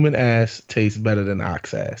Human ass tastes better than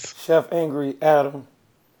ox ass. Chef Angry Adam,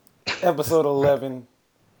 episode 11.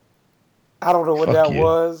 I don't know what Fuck that you.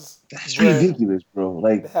 was, That's but ridiculous, bro.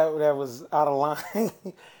 Like, that was out of line. Was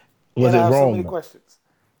And I it have so wrong many though? questions.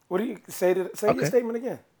 What do you say? Say your Okay. statement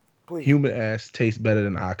again, please. Human ass tastes better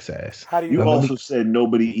than ox ass. How do you you Now know let that? me. also said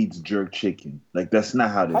nobody eats jerk chicken. Like, that's not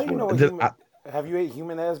how How this do you know works. what human? Have you ate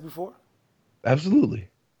human ass before? Absolutely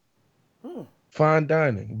Hmm. fine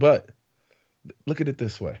dining, but look at it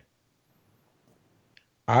this way: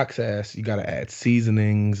 ox ass, you gotta add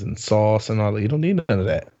seasonings and sauce and all that. You don't need none of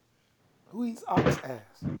that. Who eats ox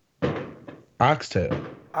ass? Oxtail.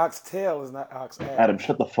 Oxtail is not ox Adam, ass.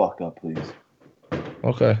 shut the fuck up, please.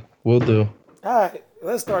 Okay, we'll do. All right,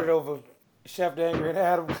 let's start it over, Chef Angry and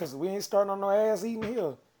Adam, because we ain't starting on no ass eating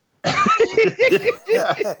here.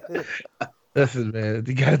 Listen, man,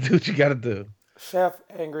 you gotta do what you gotta do. Chef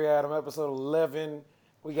Angry Adam, episode 11.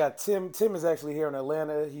 We got Tim. Tim is actually here in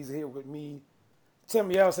Atlanta. He's here with me.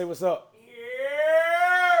 Tim, y'all say what's up.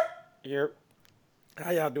 Yep.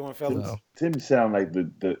 How y'all doing, Tim, fellas? So, Tim sound like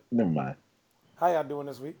the. Never mind. How y'all doing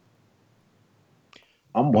this week?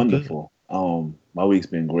 I'm I'm good. wonderful. My week's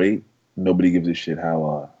been great. Nobody gives a shit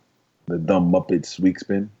how the dumb Muppets week's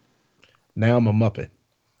been. Now I'm a Muppet.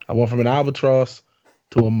 I went from an albatross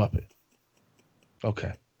to a Muppet.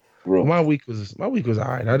 Okay. Well, Bro, my week was all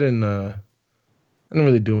right. I didn't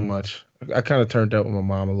really do much. I kind of turned out with my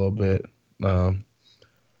mom a little bit. Um,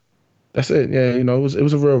 that's it. Yeah, it was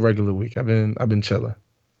a real regular week. I've been chilling.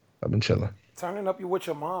 I've been chilling. Turning up you with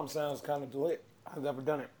your mom sounds kind of lit. I've never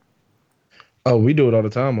done it. Oh, we do it all the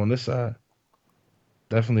time on this side.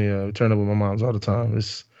 Definitely, we turn up with my moms all the time.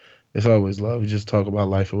 It's always love. We just talk about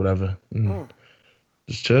life or whatever, and Mm.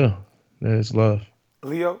 just chill. Yeah, it's love.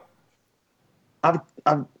 Leo, I've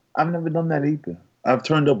I've I've never done that either. I've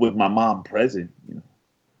turned up with my mom present,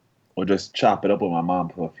 or just chop it up with my mom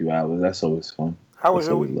for a few hours. That's always fun. how was That's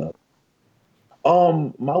your always week?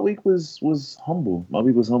 love. My week was humble. My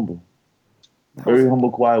week was humble. That was Very humble,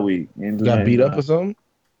 humble. quiet week. Ain't do Got nothing. beat up or something?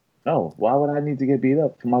 No, why would I need to get beat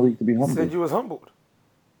up for my week to be You said humble? you was humbled.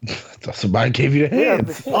 Thought somebody gave you the Yeah,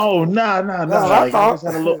 hands. Oh, nah, nah, that's what nah. I Like, I thought. just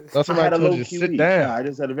had a low, Thought I somebody had a told low you to key sit week. Nah, down. I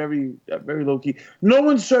just had a very low key. No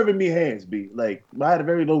one's serving me hands, B. Like, I had a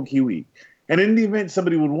very low key week. And in the event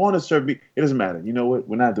somebody would want to serve me, it doesn't matter. You know what?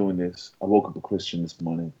 We're not doing this. I woke up a Christian this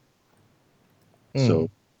morning, Hmm. so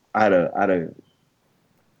I had a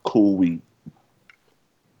cool week.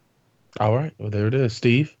 All right. Well, there it is,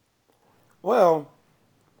 Steve. Well,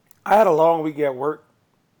 I had a long week at work.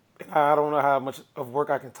 And I don't know how much of work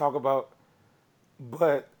I can talk about,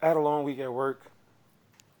 but I had a long week at work.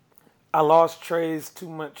 I lost Trey's 2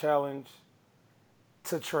 month challenge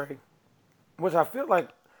to Trey, which I feel like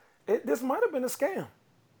this might have been a scam.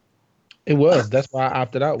 It was. That's why I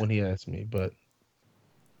opted out when he asked me. But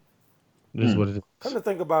this is Hmm. what it Come is. to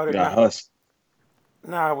think about it, Got hustled.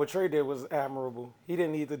 nah, what Trey did was admirable. He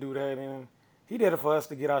didn't need to do that, and he did it for us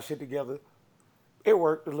to get our shit together. It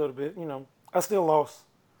worked a little bit. I still lost.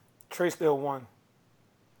 Trey still won.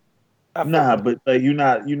 I feel Nah, better. but like you're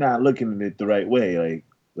not looking at it the right way.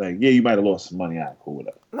 Like yeah, you might have lost some money. All right, cool,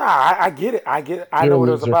 whatever. Nah, I get it. I get it. I You're know a what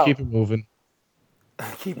it was loser. Keep about. it moving.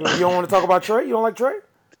 Keeping. You don't want to talk about Trey? You don't like Trey?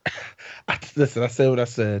 Listen, I said what I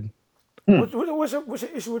said. Hmm. What's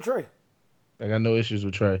your issue with Trey? I got no issues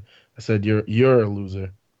with Trey. I said you're a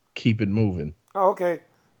loser. Keep it moving. Oh, okay.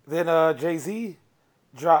 Then Jay Z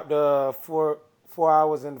dropped 4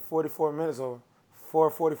 hours and 44 minutes or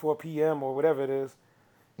 4:44 p.m. or whatever it is,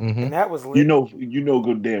 and Hmm. that was You lit. know, you know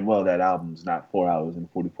good damn well that album's not 4 hours and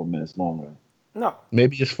 44 minutes long. Right? No,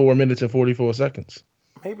 Maybe it's 4 minutes and 44 seconds.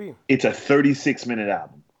 maybe, It's a 36-minute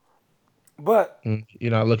album. but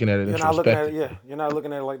You're not looking at it you're not looking at it. Yeah, introspectively. you're not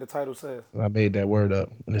looking at it like the title says. I made that word up,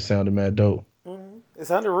 and it sounded mad dope. It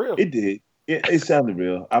sounded real. It did. It sounded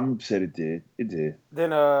real. I'm upset it did. It did.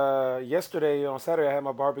 Then yesterday on Saturday I had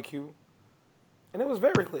my barbecue, and it was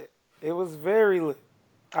very lit. It was very lit.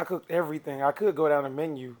 I cooked everything. I could go down the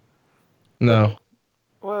menu, but No,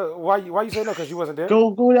 well, why you say no? Because you wasn't there.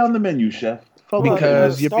 Go down the menu, chef. Fuck Well, with I the didn't menu. even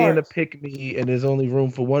because you're being a start. pick me, and there's only room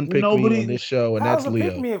for one pick me on Nobody. this show, and How's that's a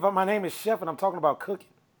pick Leo. me if my name is Chef and I'm talking about cooking?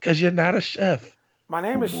 Because you're not a chef. My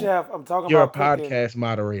name Oh is boy. Chef. I'm talking You're a about cooking, podcast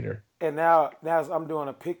moderator. and now I'm doing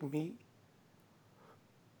a pick me.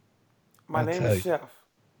 My I name is tell you. Chef.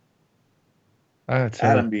 I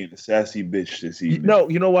tell you. Adam being a sassy bitch this evening. No,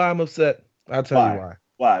 you know why I'm upset? I'll tell you Why? why.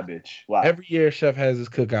 Why, bitch? Why? Every year, Chef has his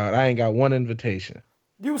cookout. I ain't got one invitation.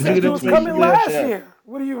 You Did you said get you an was Between invitation coming you yet? and last chef. year.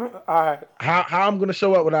 What do you? All right, How I'm gonna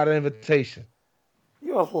show up without an invitation?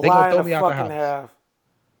 you a They gonna lie and throw a me out the fucking house. half.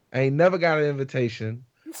 I ain't never got an invitation.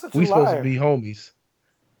 You such a We supposed to liar. be homies.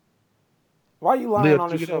 Why you Leo, lying on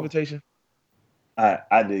did the you get an show? invitation?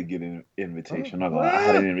 I did get an Oh, invitation. I'm not gonna lie. I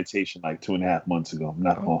had an what? invitation like 2.5 months ago. I'm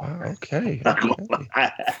not Oh, gonna, wow. Okay. not gonna Okay.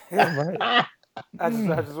 All right. lie. I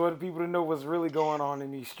Mm, just wanted people to know what's really going on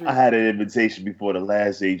in these I streets. had an invitation before the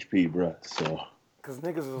last HP, bro. So Cause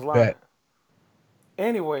niggas is lying. bet.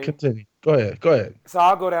 Anyway, Continue. Go ahead. Go ahead. so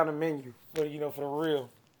I'll go down the menu for for the real.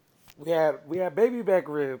 We had baby back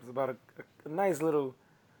ribs, about a nice little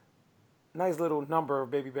number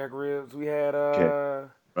of baby back ribs. We had okay,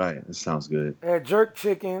 right. That sounds good. jerk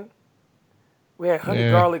chicken. We had honey Yeah.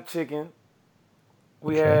 garlic chicken.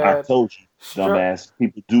 We Okay. I had told you, stra- dumbass.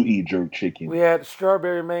 People do eat jerk we chicken. had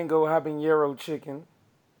strawberry mango habanero chicken.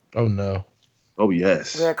 Oh no. Oh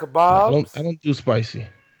We had yes, No, I don't. I kebabs. don't do spicy.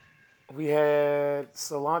 We had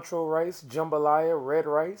cilantro rice, jambalaya, red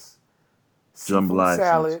rice, seafood jambalaya sounds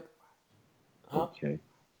salad, huh? okay.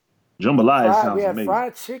 Jambalaya Fried. We sounds had amazing.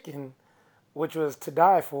 fried chicken, which was to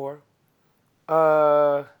die for.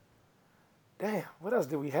 Uh, damn. What else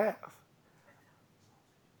did we have?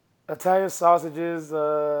 Italian sausages,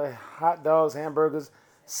 hot dogs, hamburgers,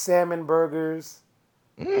 salmon burgers.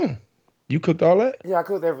 Mm. You cooked all that? Yeah, I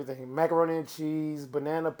cooked everything. Macaroni and cheese,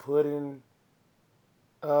 banana pudding.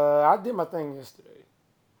 I did my thing yesterday.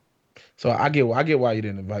 So I get why you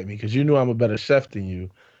didn't invite me because you knew I'm a better chef than you.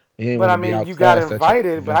 You ain't But want I to be mean, you got outclassed at your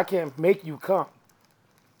invited, but event. I can't make you come.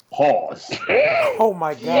 Pause. Oh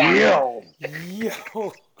my God. Yo,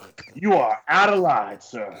 Yo. you are out of line,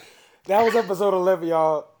 sir. That was episode 11,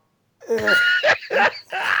 y'all. Yo,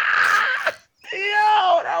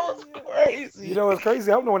 that was You crazy. know what's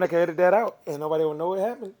crazy? I'm the one that can edit that out, and nobody will know what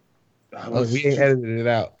happened. I Oh, was we ain't just edited it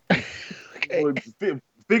out. Okay.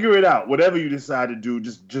 figure it out. Whatever you decide to do,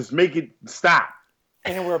 just make it stop.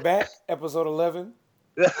 And we're back, episode 11.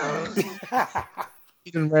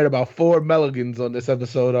 You done read about 4 Melligans on this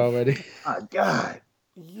episode already. My God.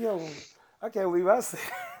 Yo, I can't believe I said.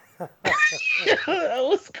 That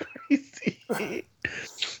was crazy.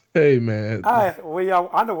 Hey All man, right, well, y'all,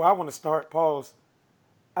 I know where I want to start. Pause.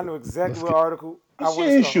 I know exactly let's what get article I What's want your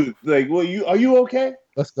to start issue? off. Like, well, you are you okay?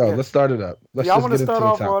 let's go. Let's Yes. start it up. Do Let's y'all just want to get start into the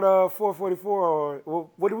off topic. on 444, or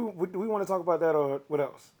what do we want to talk about that, or what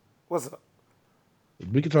else? What's up?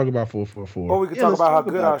 We can talk about Or 444. we could Yeah, talk let's about how talk good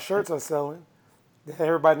about our it, man. shirts are selling. That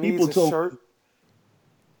everybody needs People a told shirt. me.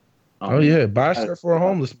 Oh Oh yeah, yeah, buy a that's shirt for a wow,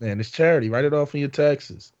 homeless man. It's charity. Write it off in your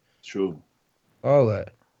taxes. true. All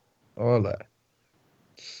that. All that.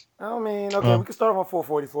 I mean, okay, we Um, can start off on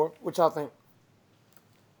 444. What y'all think?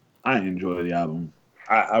 I enjoyed the album.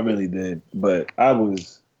 I really did, but I'll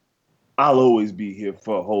always be here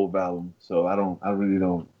for a whole album. So I really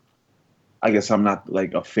don't. I guess I'm not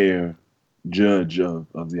like a fair judge of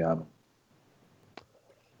the album.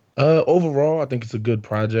 overall, I think it's a good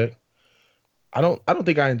project. I don't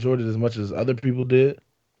think I enjoyed it as much as other people did,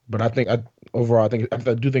 but overall I do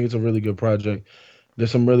think it's a really good project.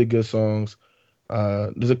 There's some really good songs.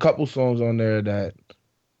 There's a couple songs on there that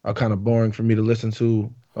are kind of boring for me to listen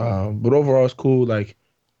to. But overall it's cool. Like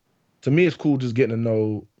to me it's cool just getting to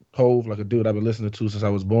know Hove, like a dude I've been listening to since I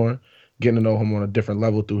was born, getting to know him on a different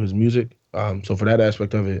level through his music. So for that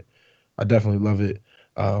aspect of it, I definitely love it.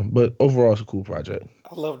 But overall it's a cool project.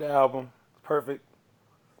 I love the album. Perfect.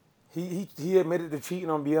 He admitted to cheating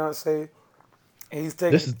on Beyonce, and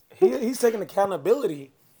This is he's taking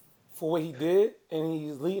accountability for what he did, and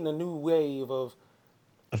he's leading a new wave of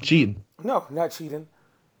of cheating. no, not cheating,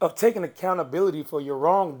 of taking accountability for your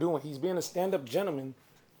wrongdoing. He's being a stand-up gentleman.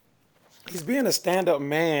 He's being a stand-up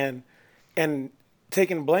man, and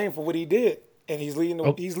taking blame for what he did, and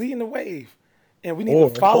Oh, he's leading the wave, and we need to or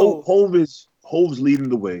follow. Hove's leading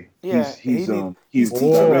the way. Yeah, he's He's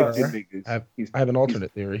teaching directing us. niggas. I have an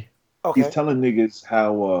alternate theory. He's Okay, telling niggas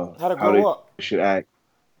how to how grow they up. should act,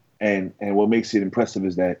 and what makes it impressive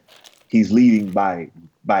is that he's leading by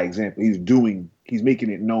example. He's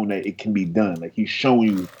making it known that it can be done. Like he's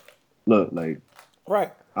showing you, look, like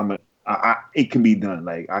Right. I'm a it can be done.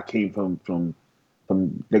 Like I came from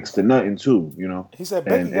next to nothing too, He said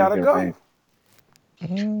Becky and and gotta and go.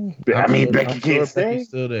 I mean I'm Becky can't sure Becky's stay.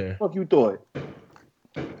 still there. Fuck you thought.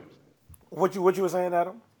 What you were saying,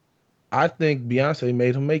 Adam? I think Beyonce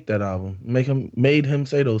made him make that album. Made him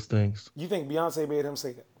say those things. You think Beyonce made him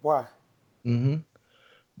say that? Why? hmm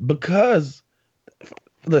Because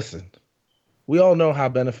listen, we all know how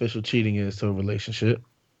beneficial cheating is to a relationship.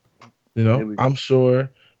 There we I'm go. sure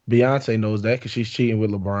Beyonce knows that because she's cheating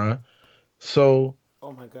with LeBron. So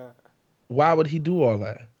Oh my God. why would he do all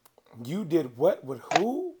that? You did what with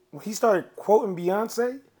who? When he started quoting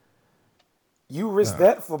Beyonce, you risked Nah,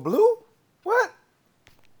 that for Blue? What?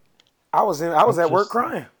 I was I'm at work just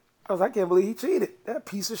crying. I can't believe he cheated. That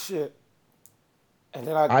piece of shit. And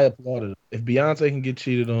then I, I applauded it. If Beyonce can get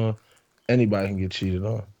cheated on, anybody can get cheated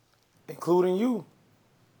on. including you,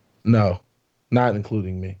 No, not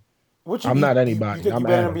including me. what I'm not you anybody. think you I'm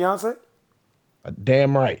better than Adam. Beyonce?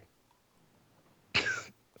 Damn right.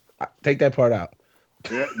 Take that part out.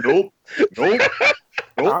 Yeah, nope, nope,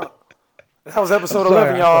 nope. I, that was I'm episode sorry.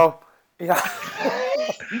 11, y'all. Yeah.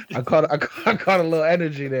 I caught a little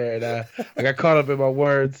energy there, and I got caught up in my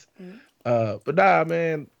words. But nah,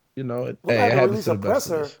 man. We're gonna Hey, have it to happens release to a the best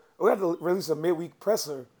of presser. us. We have to release a midweek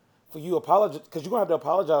presser for you apologize because you're gonna have to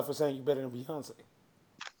apologize for saying you better than Beyonce.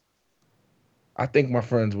 I think my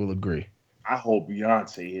friends will agree. I hope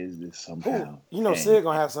Beyonce hears this Who? somehow, You know and Sid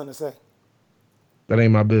gonna have something to say. That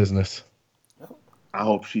ain't my business. I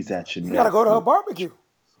hope she's at You gotta Chanel's go to her throat. barbecue.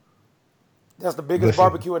 That's the biggest Listen,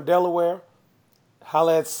 barbecue in Delaware.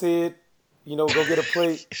 Holla at Sid. Go get a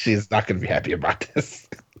plate. she's not gonna be happy about this.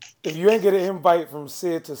 If you ain't get an invite from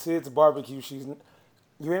Sid to Sid's barbecue,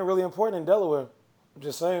 you ain't really important in Delaware. I'm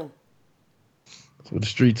just saying. That's what the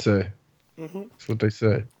streets say. That's what they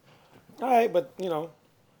say. All right, but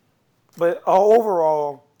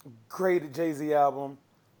overall, great Jay Z album.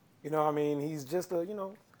 I mean, he's just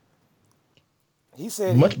he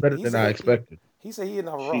said Much he better he than I said he, expected. he said he in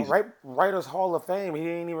the She's Writers Hall of Fame. He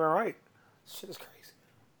ain't even right. Shit is crazy.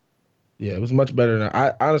 Yeah, it was much better than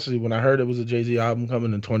I honestly. When I heard it was a Jay Z album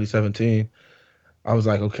coming in 2017, I was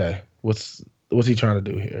like, okay, what's he trying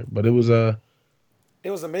to do here? But It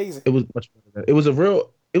was amazing. it was much better. It was a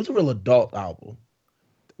real adult album,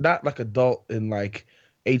 not like adult in like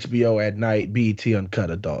HBO at night, BET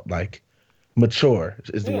uncut adult, like mature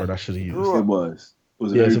is the Yeah, word I should have he grew it used. up. was it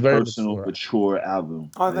was a Yeah, it's very a very personal, mature. mature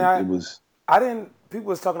album. Only thing Like it was. I didn't. People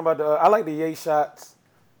was talking about I like the Ye shots.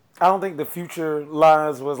 I don't think the Future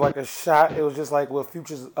lines was like a shot. It was just like, well,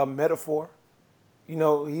 Future's a metaphor.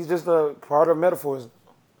 He's just a part of metaphors.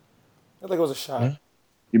 I think it was a shot. Yeah.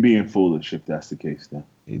 You're being foolish if that's the case. Then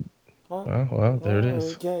He- Well, well, there it you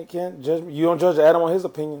is. can't judge me. You don't judge Adam on his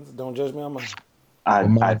opinions. Don't judge me on mine. I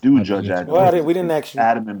Well, I my do judge opinions Adam are on Well, his we didn't opinion. ask you.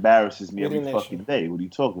 Adam embarrasses me We every didn't ask you. fucking day. What are you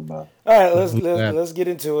talking about? All right, let's who's let's that? let's get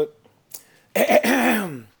into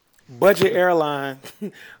it. Budget airline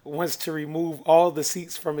wants to remove all the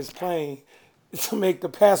seats from his plane to make the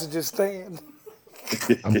passengers stand.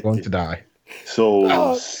 I'm going to die. So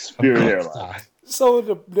Dog. I'm Spirit going to die. Airlines. So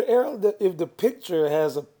if the picture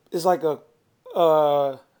it's like a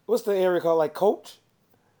what's the area called, like coach?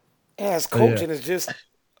 It has Oh coach yeah. and it's just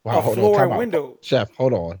Wow. a Hold on. floor Time and out. windows. Chef,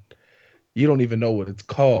 hold on. You don't even know what it's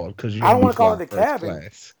called because you I don't only want to call it fly the first cabin,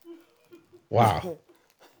 class. Wow.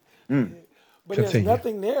 Mm. but there's Continue.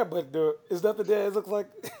 nothing there. But there's nothing there. It looks like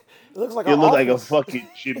it looks like an It looked like a office. fucking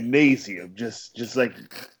gymnasium, just like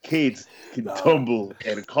kids can No, tumble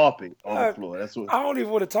and a carpet on the I, floor. That's what. I don't even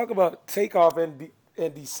want to talk about takeoff and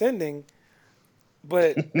descending.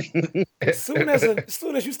 But soon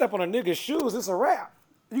as you step on a nigga's shoes, it's a wrap.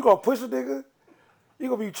 You gonna push a nigga. You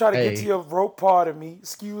gonna be trying to get to Hey, your rope part of me.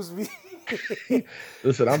 Excuse me.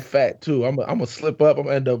 listen, I'm fat too. I'm gonna slip up. I'm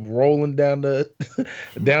gonna end up rolling down the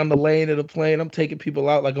down the lane of the plane. I'm taking people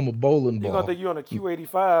out like I'm a bowling You gonna ball. think you on a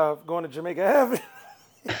Q85 going to Jamaica Heaven.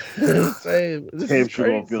 Say this is Damn sure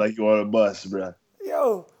gonna feel crazy. like you're on a bus, bro.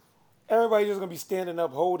 Yo, everybody just gonna be standing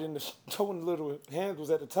up holding the little handles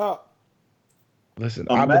at the top. Listen,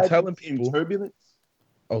 I've been Imagine telling in people. turbulence.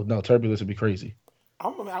 Oh no, turbulence would be crazy.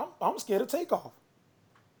 I'm scared of takeoff.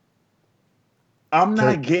 I'm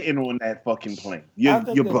Tur- not getting on that fucking plane. I You're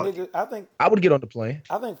think the bugging. nigga. I would get on the plane.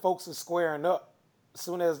 I think folks are squaring up.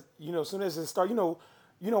 Soon as it start. When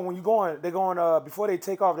you going, they're going. Before they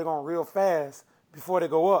take off, they're going real fast before they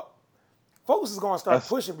go up. Folks is gonna start That's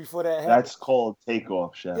pushing before that happens. that's called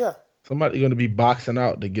takeoff, chef. Yeah. Somebody gonna be boxing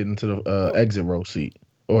out to get into the Yo, exit row seat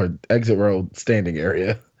or exit row standing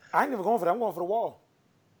area. I ain't never going for that. I'm going for the wall.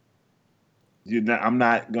 I'm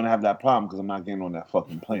not gonna have that problem because I'm not getting on that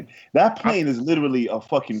fucking plane. That I'm plane is literally a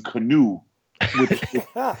fucking canoe with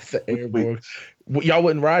it's an with airborne. Y'all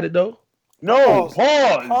wouldn't ride it though. no Pause.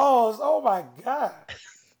 pause. Pause. Oh my god.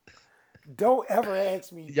 Don't ever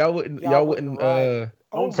ask me Y'all wouldn't. y'all Y'all wouldn't wouldn't ride it.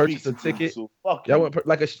 Oh Don't my speak purchase a to me. god. ticket. So fuck Y'all you. wouldn't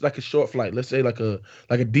like a short flight. Let's say like a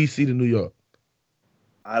DC to New York.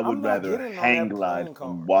 I I'm would not rather getting on hang that glide plane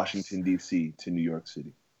from card. Washington D.C. to New York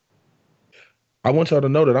City. I want y'all to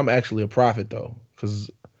know that I'm actually a prophet though, because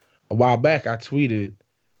a while back I tweeted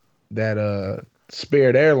that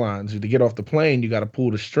Spirit Airlines, to get off the plane, you got to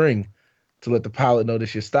pull the string to let the pilot know this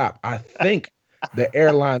should stop. I think the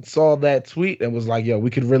airline saw that tweet and was like, "Yo, we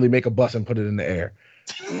could really make a bus and put it in the air.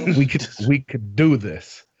 Just We could do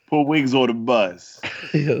this." put wings on the bus.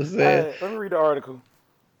 You know what I'm All saying? right, let me read the article.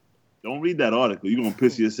 Don't read that article. You're gonna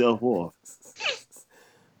piss yourself off.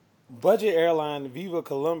 Budget airline Viva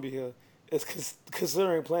Colombia is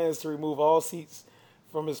considering plans to remove all seats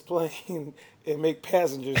from its plane and make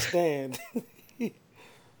passengers stand.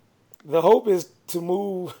 The hope is to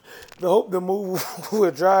move. The hope to move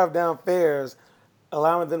will drive down fares,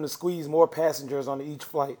 allowing them to squeeze more passengers on each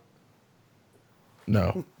flight.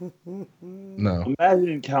 No, no. Imagine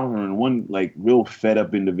encountering one like real fed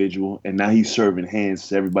up individual, and now he's serving hands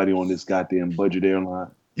to everybody on this goddamn budget airline.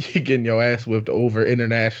 You're getting your ass whipped over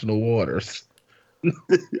international waters.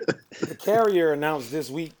 The carrier announced this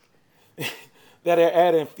week that they're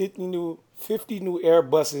adding 50 new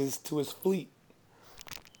Airbuses to its fleet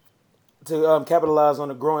to capitalize on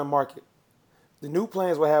the growing market. The new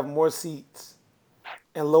planes will have more seats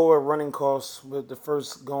and lower running costs, with the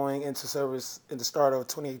first going into service in the start of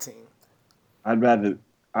 2018. I'd rather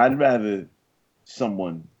I'd rather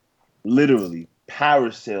someone literally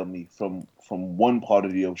parasail me from one part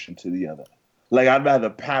of the ocean to the other. Like I'd rather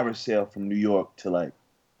parasail from New York to like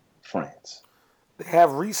France. They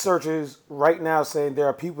have researchers right now saying there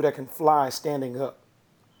are people that can fly standing up.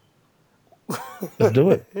 Let's do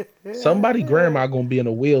it. Somebody grandma gonna be in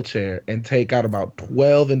a wheelchair and take out about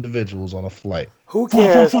 12 individuals on a flight. Who Fly,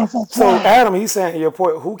 fly, cares? fly, fly, So fly. Adam, he's saying your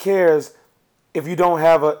point. Who cares if you don't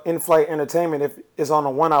have an in-flight entertainment if it's on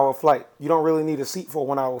a 1 hour flight? You don't really need a seat for a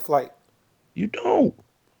 1 hour flight. You don't.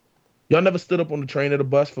 Y'all never stood up on the train or the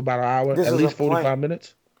bus for about an hour, This at is a least plane. 45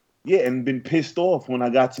 minutes? Yeah, and been pissed off when I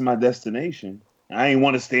got to my destination. I ain't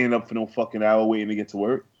want to stand up for no fucking hour waiting to get to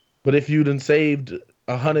work. But if you'd done saved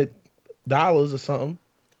 $100 or something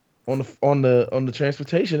on the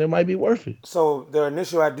transportation, it might be worth it. So the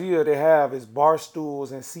initial idea they have is bar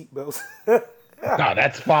stools and seat belts. Nah,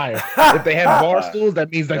 that's fire. If they have bar stools,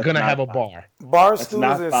 that means they're That's gonna not have a fire. bar. Bar That's stools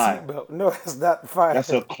not and fire. seat belt. No, it's not fire. That's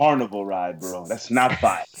a carnival ride, bro. That's not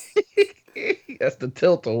fire. That's the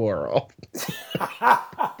tilt-a-whirl.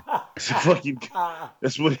 It's a fucking.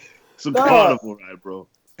 That's what. It's a No, carnival ride, bro.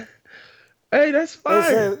 Hey, that's it fire.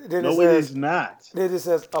 says then it No, it says is not. then it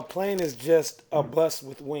says a plane is just a bus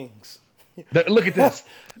with wings. Look at this.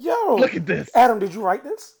 Yo, Look at this. Adam, did you write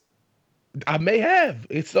this? I may have.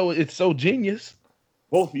 It's so genius.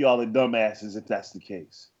 Both of y'all are dumbasses if that's the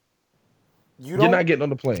case. You You're not don't. getting on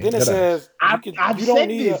the plane. Then it Dead ass. says you I've, can. I've You don't said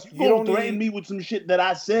need a. this. You You gonna don't threaten need. me with some shit that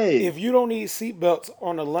I said? If you don't need seat belts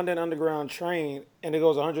on a London Underground train and it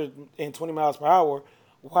goes 120 miles per hour,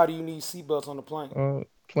 why do you need seat belts on the plane?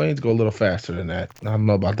 Planes go a little faster than that. I don't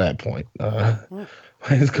know about that point.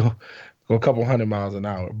 Planes go a couple hundred miles an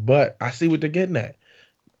hour. But I see what they're getting at.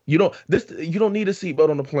 You don't need a seatbelt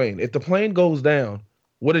on the plane. If the plane goes down,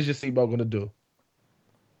 what is your seatbelt gonna do?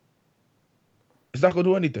 It's not gonna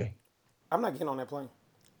do anything. I'm not getting on that plane.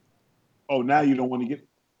 Oh, now you don't want to get.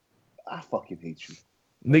 I fucking hate you.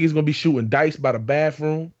 Niggas gonna be shooting dice by the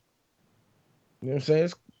bathroom. You know what I'm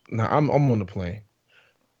saying? Nah, I'm on the plane.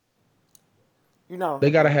 You're not on They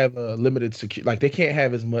that gotta plane. have a limited security. Like they can't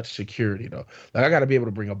have as much security though. Like I gotta be able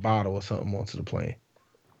to bring a bottle or something onto the plane.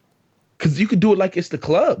 Cause you could do it like it's the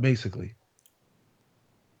club, basically.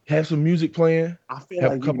 Have some music playing, I feel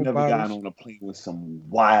have a like you've couple never gotten bottles. on a plane with some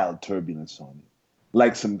wild turbulence on it.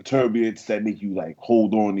 Like some turbulence that make you like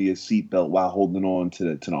hold on to your seatbelt while holding on to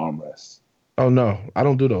the armrest. Oh no, I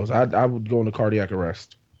don't do those. I would go into cardiac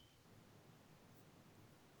arrest.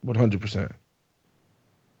 100%.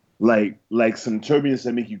 Like some turbulence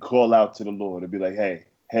that make you call out to the Lord and be like, hey,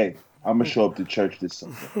 I'm gonna show up to church this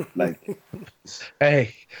Sunday. Like,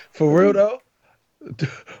 Hey, for real though,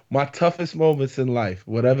 my toughest moments in life,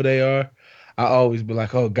 whatever they are, I always be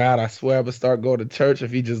like, oh God, I swear I'm gonna start going to church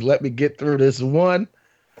if he just let me get through this one.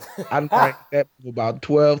 I drank that about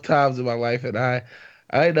 12 times in my life and I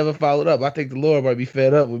ain't never followed up. I think the Lord might be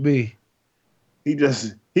fed up with me. he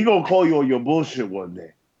gonna call you on your bullshit one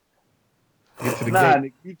day. Get to the Nah, gate.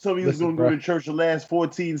 nigga, you told me you was Listen, gonna go bro. to church the last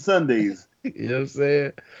 14 Sundays. You know what I'm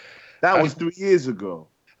saying? That I, was 3 years ago.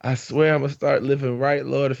 I swear I'm gonna start living right,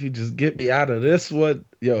 Lord. If you just get me out of this one,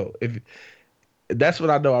 yo, if that's what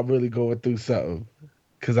I know I'm really going through something.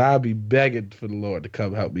 Cause I'll be begging for the Lord to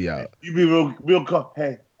come help me out. You be real calm.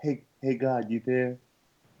 Hey, God, you there?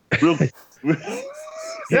 Real.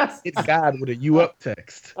 Hit God with a you up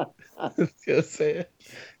text. You know what I'm saying?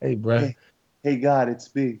 Hey, bro. hey, God,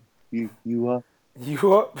 it's me. You up?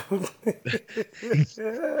 You up?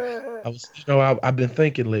 I've been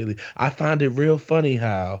thinking lately. I find it real funny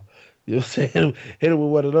how, you know what I'm saying? Hit it with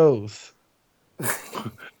one of those.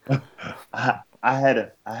 I had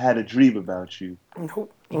a dream about you.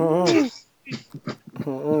 Nope. No,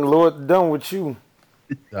 Lord, done with you.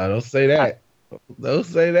 don't say that. Don't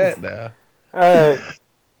say that now. All right.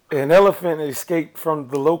 An elephant escaped from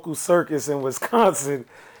the local circus in Wisconsin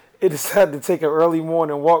It decided to take an early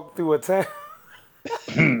morning walk through a town.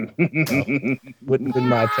 No, wouldn't in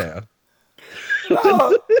my town.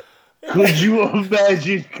 No, Could you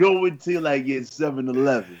imagine going to like your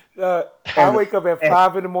 7-Eleven I and, wake up at and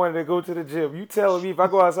 5 in the morning to go to the gym. You telling me if I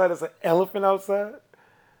go outside, there's an elephant outside?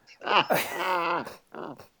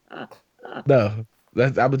 No,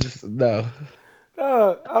 that's I would just no.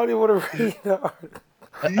 I don't even want to read the article.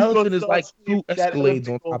 An you gonna elephant is start like two screaming that Escalades elephant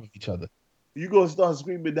on going top of each other. you gonna start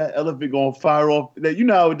screaming that elephant gonna fire off that you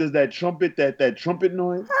know how it does that trumpet that trumpet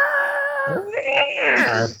noise?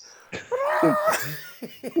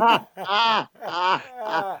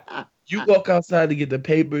 You walk outside to get the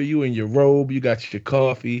paper, you in your robe, you got your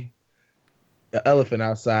coffee. The elephant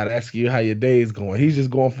outside asking you how your day is going. He's just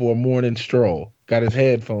going for a morning stroll. Got his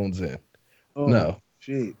headphones in. Oh No,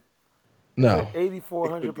 shit. It's an no.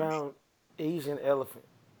 8,400 It could be pound Asian elephant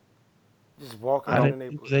just walking I around the didn't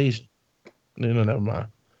think he was neighborhood. Asian. No, never mind.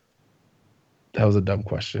 That was a dumb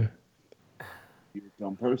question. you're a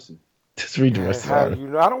dumb person. Just read the rest of the How do article.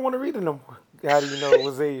 you know? I don't want to read it no more. How do you know it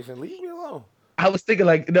was Asian? Leave me alone. I was thinking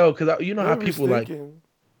like no, because you know how Maybe thinking.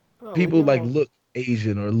 Oh, leave me people like alone. look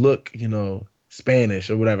Asian or look Spanish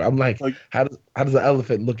or whatever. I'm like, Like, how does an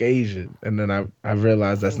elephant look Asian? And then I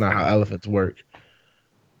realized that's not how elephants work.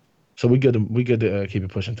 So we good to keep it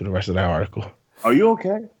pushing through the rest of that article. are you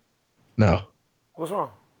okay? No, What's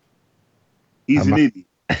wrong? He's I'm an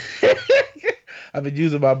not. idiot. I've been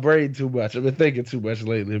using my brain too much. I've been thinking too much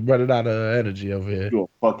lately. I'm running out of energy over here. You're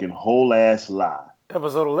a fucking whole ass lie.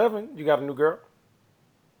 Episode 11. You got a new girl.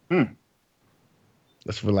 Hmm.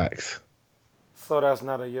 Let's relax. So that's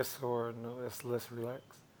not a yes or no. That's let's relax.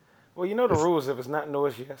 Well, you know the It's rules. If it's not no,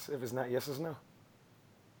 it's yes. If it's not yes, it's no.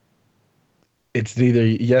 it's neither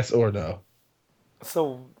yes or no.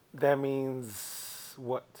 So that means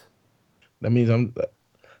what? That means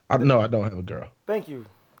I no, I don't have a girl. Thank you,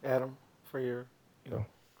 Adam, for your, you know, So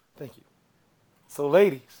thank you. So,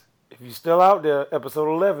 ladies, if you're still out there, episode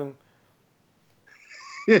 11,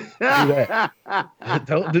 do that.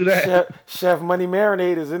 Don't do that. Chef Money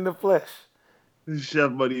Marinade is in the flesh.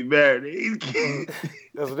 Chef Money married.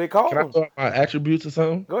 That's what they Can I call him. throw out my attributes or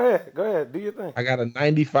something? Go ahead, do your thing. I got a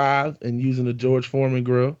 95 and using the George Foreman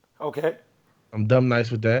grill. Okay, I'm dumb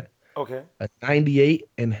nice with that. okay. A 98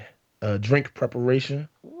 in drink preparation.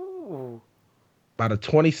 Ooh. About a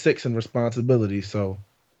 26 in responsibility. So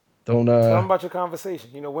don't Tell them about your conversation.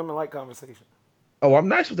 You know, women like conversation. Oh, I'm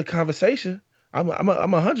nice with the conversation. I'm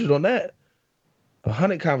 100 on that.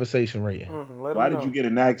 100 conversation rating. Let Why them did you know. get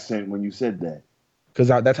an accent when you said that? Because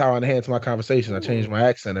that's how I enhance my conversation. I change Ooh. my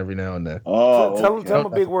accent every now and then. Oh, Tell I okay. them don't a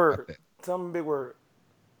mess big up my word. accent. Tell them a big word.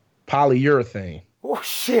 Polyurethane. Oh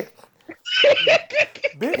shit,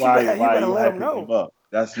 bitch! You Why are better you let them hyping him know. up?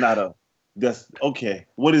 That's not a. That's okay.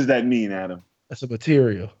 What does that mean, Adam? That's a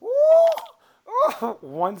material. Ooh. Oh,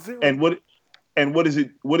 1-0. And what is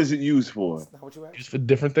it used for? That's not what you Used asked. for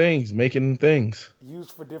different things, making things.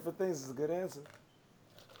 Used for different things is a good answer.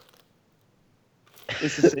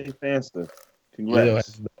 It's a safe answer. Leo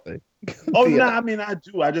has Congrats. nothing. Oh no, Leo, I mean I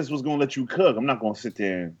do. I just was gonna let you cook. I'm not gonna sit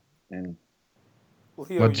there and Leo,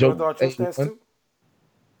 my you want joke to throw was out your stats A1. too?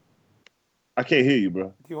 I can't hear you, bro.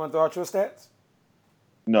 Do you want to throw out your stats?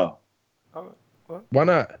 No, Oh, well, Why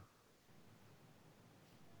not?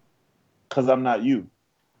 because I'm not you.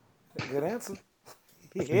 good answer.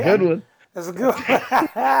 That's a Yeah, good one. that's a good one.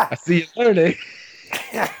 I see you learning.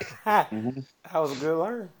 That Hmm. was a good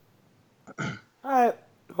learn. All right,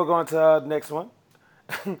 we're going to the next one.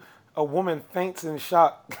 A woman faints in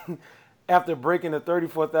shock after breaking a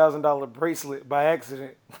 $34,000 bracelet by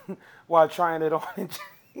accident while trying it on.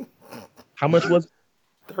 How much was it?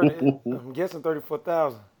 30, I'm guessing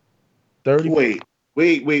 34,000. 30.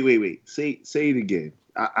 Wait. Say it again.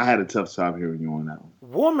 I had a tough time hearing you on that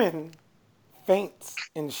Woman faints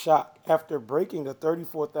in shock after breaking a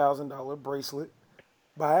 $34,000 bracelet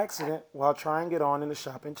by accident while trying it on in a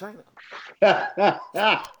shop in China. one.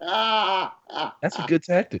 That's a good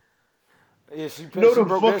tactic. Yeah, No, she the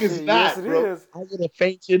broke fuck that is shit. Yes, not, it bro. is. I would have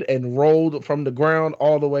fainted and rolled from the ground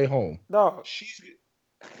all the way home. Dog, She's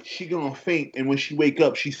she gonna faint, and when she wake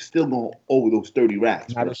up, she's still gonna owe those 30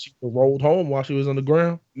 racks, Not bro. if she rolled home while she was on the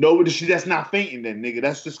ground. No, that's not fainting, then, nigga.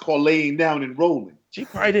 That's just called laying down and rolling. She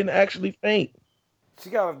probably didn't actually faint. she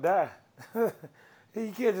gotta die.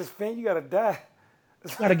 You can't just faint. You gotta die.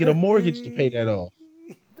 You got to get a mortgage to pay that off.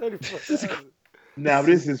 34,000. Now,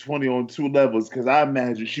 this is funny on two levels because I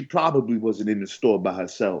imagine she probably wasn't in the store by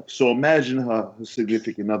herself. So imagine her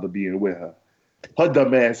significant other being with her. Her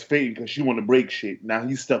dumb ass fainting because she want to break shit. Now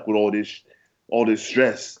he's stuck with all this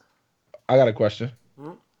stress. I got a question.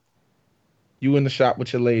 Hmm? You in the shop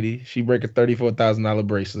with your lady. She break a $34,000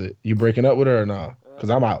 bracelet. You breaking up with her or no? Cause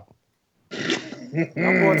I'm out.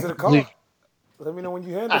 I'm going to the car. Leave. Let me know when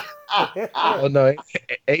you handle it. Oh no,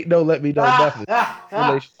 ain't no let me know nothing.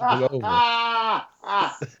 Relationship is over.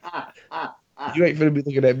 You ain't finna be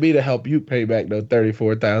looking at me to help you pay back no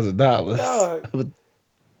 $34,000. Dog,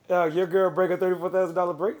 dog, your girl break a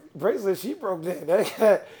 $34,000 bracelet. She broke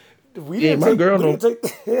that. We Yeah, didn't my take. girl We don't. didn't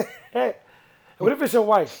take. What if it's your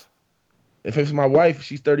wife? If it's my wife,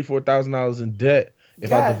 she's $34,000 in debt.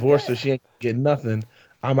 If I God divorce damn. her, she ain't getting nothing.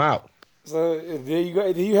 I'm out. So there you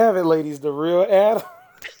go. There you have it, ladies. The real Adam.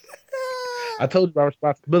 I told you my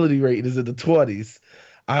responsibility rate is in the 20s.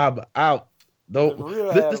 I'm out. The Don't.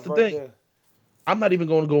 real This Adam the right thing. there. I'm not even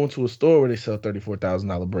going to go into a store where they sell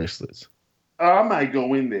 $34,000 bracelets. I might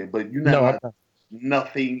go in there, but you're not No, I'm allowed not.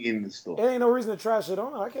 nothing in the store. It ain't no reason to try shit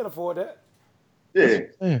on. I can't afford that. That's Yeah, what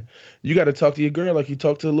I'm saying. You got to talk to your girl like you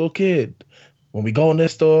talk to a little kid. When we go in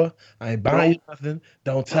this store, I ain't buying you don't nothing.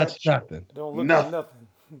 Don't touch touch nothing. Don't look at nothing. nothing.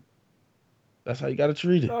 That's how you got to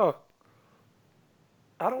treat it. No,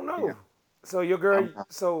 I don't Yeah, know. So your girl. I'm not.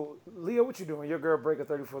 So Leo, what you doing? Your girl break a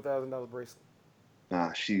 $34,000 bracelet.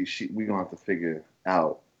 Nah, we gonna have to figure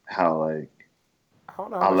out how like I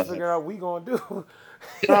don't know how I'll much let her. figure out we gonna do.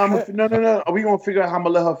 No. Are we gonna figure out how I'm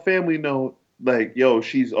gonna let her family know? Like, yo,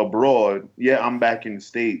 she's abroad. Yeah, I'm back in the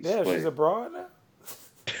states, Damn, she's but abroad now.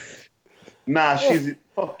 nah, Yeah, she's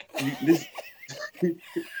fuck this.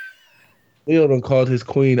 Leo done called his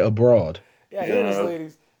queen abroad. yeah. I hear this, Uh,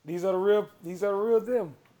 ladies. These are the real. These are the real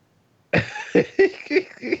them.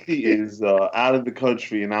 she is out of the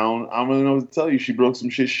country, and I don't really know what to tell you. She broke some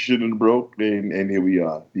shit she shouldn't have broke, and here we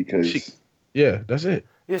are. she, Because yeah, that's it.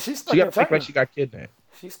 Yeah, she's She stuck got in to make like China. she got kidnapped.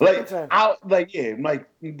 She's stuck in like China.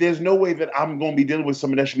 there's no way that I'm gonna be dealing with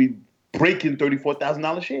someone that should be breaking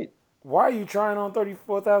 $34,000 shit. Why are you trying on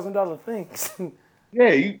 $34,000 things?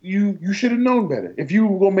 Yeah, you should have known better. If you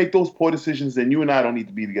were gonna make those poor decisions, then you and I don't need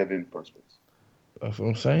to be together in the first place. That's what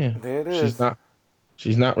I'm saying. There it She's is. not.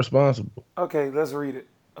 She's not responsible. Okay, let's read it.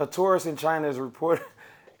 A tourist in China is reported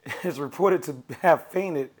is reported to have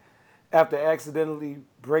fainted after accidentally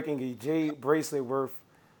breaking a jade bracelet worth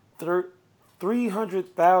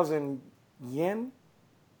 300,000 yen,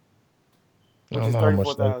 I which don't is know how thirty-four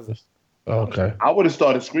much that thousand. is. Okay. I would have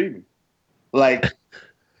started screaming. Like,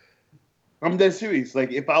 I'm dead serious.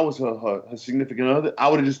 Like, if I was her significant other, I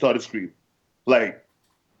would have just started screaming, like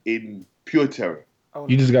in pure terror. Oh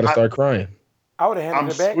You no, just got to I, start crying. I would have handed I'm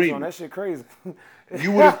it back to him. screaming. That shit crazy.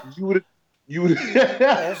 You would have. You would have. You would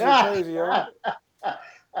That shit have. crazy, yo.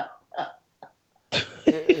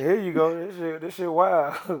 Here you go. This shit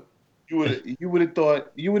wild. You would have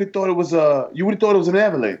thought. You would have thought it was an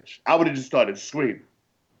avalanche. I would have just started screaming.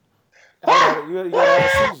 I would have. You gotta have a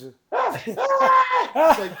seizure.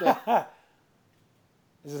 Like that.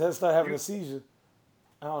 You just had to start having a You, seizure.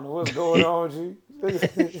 I don't know what's going on, G.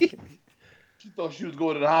 she thought she was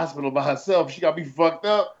going to the hospital by herself. She got me fucked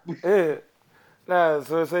up. Yeah. Nah,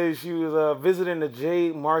 so it says she was visiting the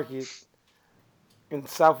jade market in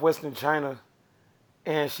southwestern China,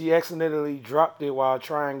 and she accidentally dropped it while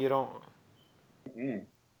trying it on. Mm.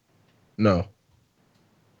 No.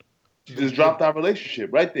 She The, just the, dropped our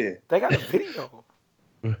relationship right there. they got a video.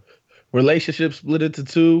 Relationship split into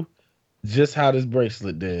two. Just how this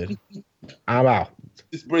bracelet did. I'm out.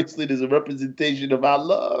 This bracelet is a representation of our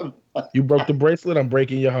love. You broke the bracelet. I'm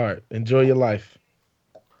breaking your heart. Enjoy your life.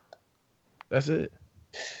 That's it.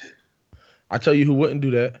 I tell you who wouldn't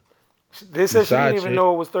do that. They Your said she didn't side even chick.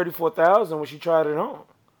 know it was 34,000 when she tried it on.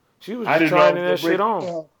 She was I just didn't know I trying was that gonna shit break up with on.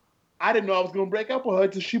 her. I didn't know I was gonna break up with her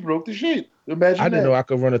until she broke the shit. I Imagine didn't know that. I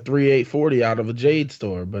could run a 3840 out of a Jade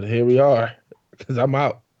store, but here we are. Because I'm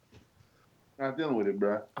out. Not dealing with it,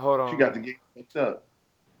 bro. Hold She got on. the game fucked up.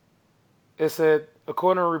 It said,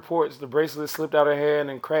 according to reports, the bracelet slipped out of her hand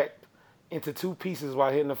and cracked into two pieces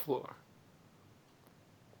while hitting the floor.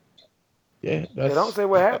 Yeah, They don't that's. say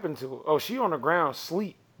what happened to her. Oh, she on the ground,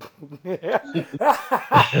 sleep.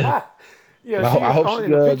 Yeah, I she hope on she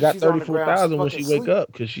in the picture. got She's on the ground, 34,000 when fucking she wake sleep.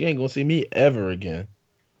 up because she ain't going to see me ever again.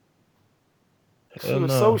 She Hell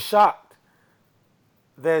was so no. shocked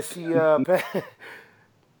that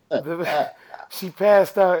the, she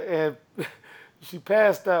passed out and she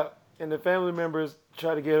passed out, and the family members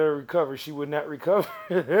tried to get her to recover. She would not recover.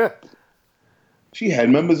 She had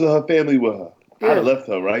members of her family with her. I'd have Yeah, left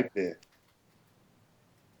her right there.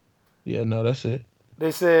 Yeah, no, that's it.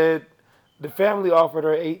 they said the family offered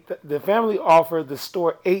her eight. The family offered the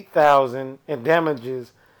store 8,000 in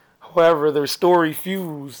damages. However, the store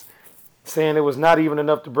refused, saying it was not even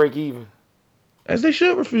enough to break even. As they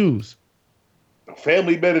should refuse.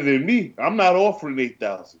 Family better than me. I'm not offering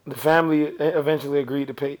 8,000. The family eventually agreed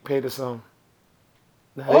to pay the sum.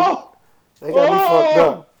 Now Oh, they got me fucked oh,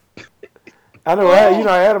 up. I know, you know oh.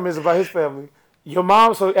 how Adam is about his family. Your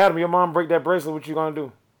mom, so Adam, your mom break that bracelet. What you gonna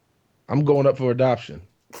do? I'm going up for adoption.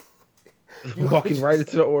 You gonna Walking right just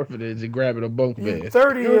into the orphanage and grabbing a bunk you bed.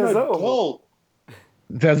 30 You're an years old, adult.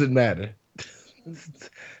 Doesn't matter.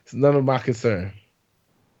 It's none of my concern.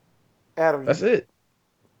 Adam. That's it.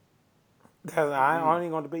 I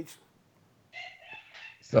ain't gonna debate you.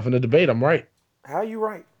 It's nothing to debate. I'm right. How you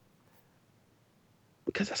right?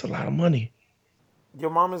 Because that's a lot of money. Your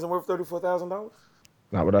mom isn't worth $34,000.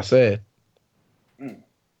 Not what I said. Mm,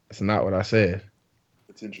 That's not what I said.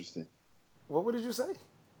 that's interesting. What did you say?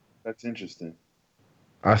 That's interesting.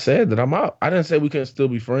 I said that I'm out. I didn't say we couldn't still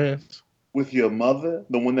be friends. With your mother,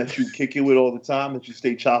 the one that you kick it with all the time, that you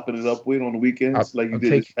stay chopping it up with on the I, weekends, like you I'm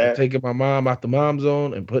did this taking I'm past. taking my mom out the mom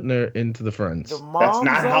zone and putting her into the The friends. That's mom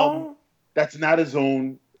not how. zone. That's not his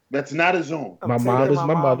own. That's not his own. I'm My mom taking is my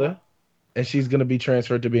my mama. mother, and she's gonna be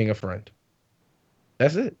transferred to being a friend.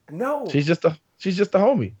 That's it. No, She's just a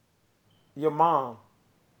homie. your mom.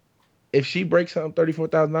 If she breaks home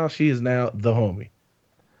 $34,000, she is now the homie.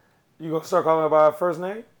 You gonna start calling her by her first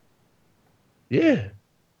name? Yeah.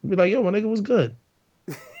 Be like, yo, my nigga was good.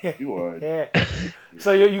 You are. Yeah.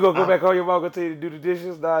 So you gonna go I, back home? Your mom gonna tell you to do the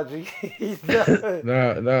dishes? Nah, G. He's done.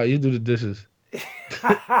 Nah, you do the dishes.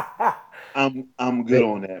 I'm good Hey,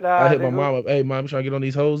 on that. I Nah, hit my nigga. mom up. Hey, mom, you trying to get on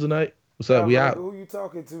these hoes tonight? What's up? Nah, We my nigga, out. who you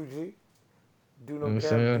talking to, G? Do You know no what I'm damn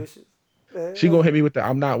saying? dishes. The She gonna hell? hit me with that.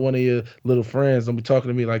 I'm not one of your little friends. Don't be talking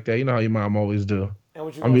to me like that. You know how your mom always do. And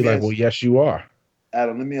what you I'm gonna be Let me like, say? well, ask yes, you are.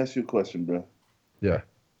 Adam. Let me ask you a question, bro. Yeah.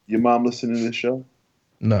 Your mom listening to this show?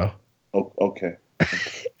 No. Oh, okay.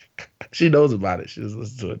 Okay. She knows about it. She just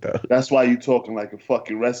listens to it though. That's why you talking like a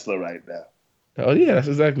fucking wrestler right now. Oh yeah, that's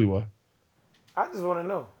exactly why. I just want to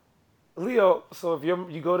know, Leo. So if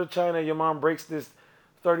you go to China, your mom breaks this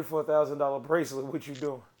 $34,000 bracelet. What you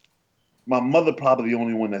doing? My mother probably the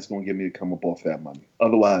only one that's gonna get me to come up off that money.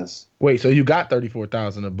 Otherwise, Wait, so you got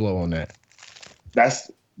 34,000 to blow on that?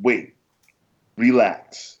 that's wait.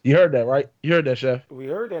 Relax. You heard that, right? You heard that, chef. We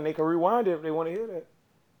heard that. And they can rewind it if they want to hear that.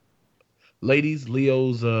 Ladies,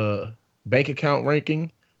 Leo's bank account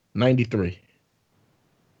ranking 93.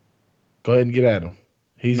 Go ahead and get at him.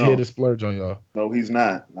 He's here No, to splurge on y'all. no, he's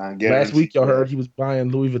not. I Last guarantee week, y'all you that. heard he was buying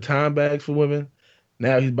Louis Vuitton bags for women.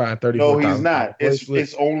 Now he's buying No, he's $34,000 not. It's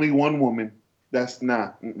bracelets. only one woman. That's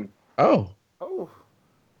not. Mm-mm. Oh, Oh,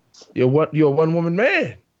 you're a one woman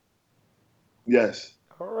man. Yes.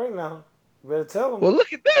 all right now. Better tell them. Well,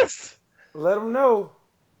 look at this. Let them know.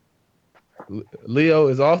 Leo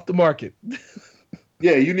is off the market.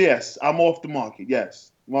 Yeah. Yes. I'm off the market.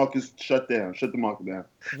 Yes. Marcus, shut down. Shut the market down.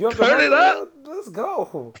 You off the Turn it market, up. Leo? Let's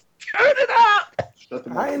go. Turn it up. Shut the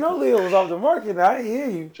I ain't market know down. Leo was off the market. I hear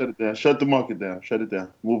you. Shut it down. Shut the market down. Shut it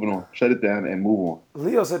down. Moving on. Shut it down and move on.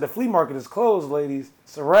 Leo said the flea market is closed, ladies.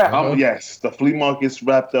 It's a wrap. Uh-huh. Yes, the flea market's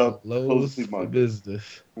wrapped up. Close the Close flea for market.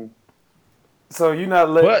 business. So you not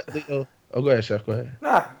let. But Leo, oh, go ahead, chef. Go ahead.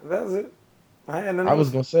 Nah, that's it. I had nothing I was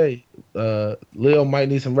else. gonna say, Leo might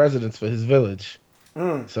need some residents for his village.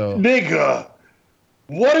 Mm. So Nigga,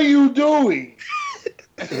 what are you doing?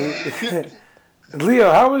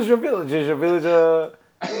 Leo, how is your village? Is your village at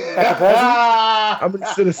capacity? how many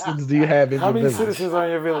citizens do you have in How your many village? citizens are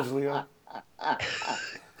in your village, Leo?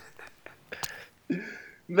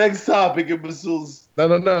 Next topic, imbeciles. No,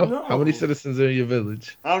 no, no. How many No. citizens are in your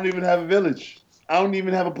village? I don't even have a village. I don't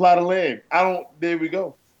even have a plot of land. I don't. There we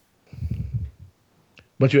go.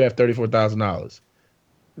 But you have $34,000.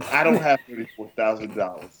 I don't have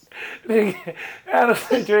 $34,000. Nigga, Adam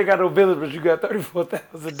said you ain't got no village, but you got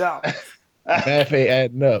 $34,000. Math ain't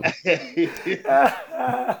adding up.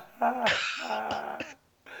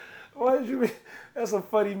 Why did you? That's some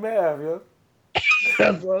funny math, yo.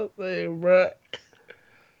 That's what I'm saying, bro.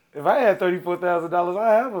 If I had $34,000,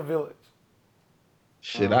 I have a village.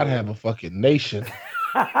 Shit, I'd have a fucking nation,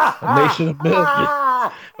 a nation of millions.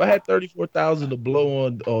 If I had 34,000 to blow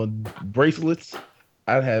on bracelets,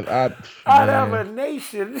 I I'd have a man.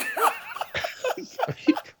 nation.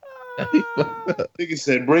 That'd be fucked up. Nigga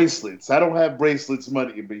said bracelets. I don't have bracelets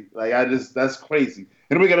money, but like I just that's crazy.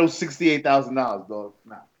 And we got those $68,000, dog.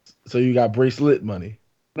 Nah. So you got bracelet money.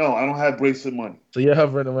 No, I don't have bracelet money. So you're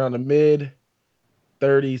hovering around the mid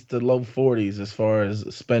 30s to low 40s as far as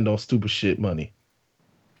spend on stupid shit money.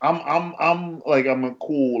 I'm a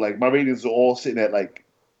cool like my ratings are all sitting at like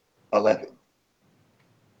 11.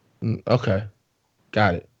 Okay,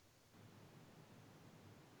 got it.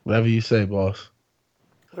 Whatever you say, boss.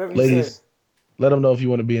 Whatever you say. Ladies, let them know if you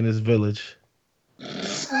want to be in this village.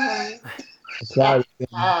 Sorry.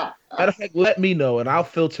 Matter of fact, let me know and I'll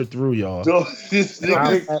filter through y'all. So this You gonna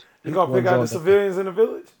I'll niggas, pick? add You these gonna pick ones out the on there. civilians in the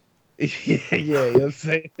village? Yeah, yeah, you know what I'm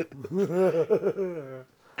saying?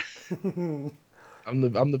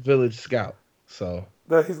 I'm the village scout. So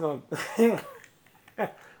That he's gonna.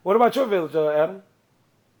 What about your village, Adam?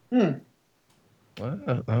 hmm,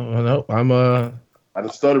 I don't know. I'm a lot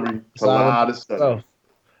of stuttering. It's a silent lot of stuttering.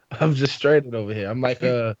 myself. I'm just straight over here. I'm like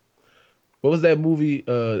what was that movie?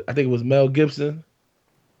 I think it was Mel Gibson.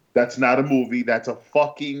 That's not a movie. That's a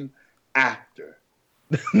fucking actor.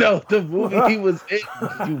 No, the movie he was in.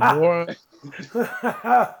 You moron.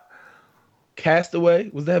 Castaway.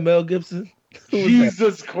 Was that Mel Gibson? Who was that?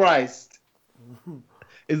 Jesus Christ.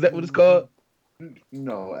 Is that what it's called?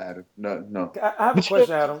 No, Adam. No, no. I have a But you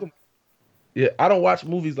question, Adam. know, yeah, I don't watch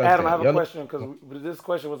movies like Adam, I that. have a Y'all question because know. this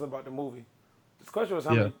question wasn't about the movie. This question was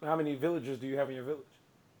Yeah, how many villagers do you have in your village?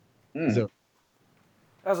 Mm. zero.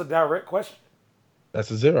 That's a direct question. That's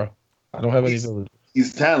a zero. I don't have any He's village.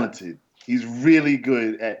 he's talented. He's really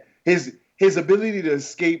good at his ability to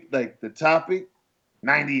escape like the topic.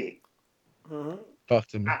 98. Talk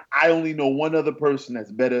to me. I only know one other person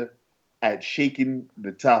that's better at shaking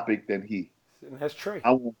the topic than he. And that's Trey.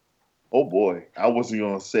 I won't- oh boy, I wasn't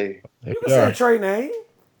gonna say. Here You can we say are. Trey name.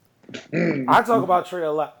 I talk about Trey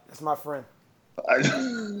a lot. That's my friend.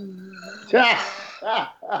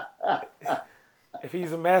 If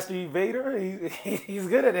he's a master evader, he's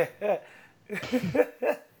good at it.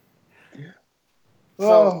 so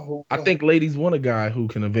Oh, I think ladies want a guy who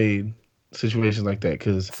can evade situations like that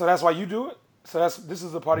because so that's why you do it. So this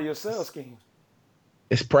is a part of your sales it's, scheme.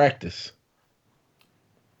 it's practice.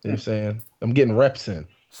 You know what I'm saying? I'm getting reps in.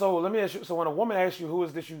 So let me ask you. So when a woman asks you who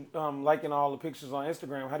is this you liking all the pictures on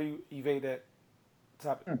Instagram, how do you evade that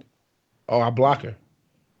topic? Oh, I block her.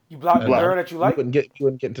 You block you the block girl that you You like. wouldn't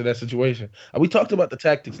get into that situation. We talked about the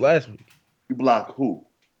tactics last week, you block who?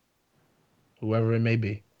 whoever it may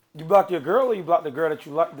be. You block your girl, or you block the girl that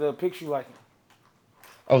you like, the pics you like.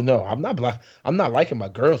 Oh no, I'm not block. I'm not liking my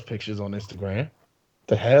girl's pictures on Instagram.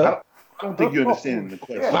 The I hell? don't, I don't think you're Oh understanding the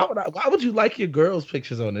shit! question. Why would you like your girl's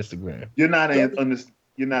pictures on Instagram? You're not You already- under,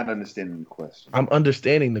 you're not understanding the question. I'm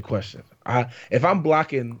understanding the question. If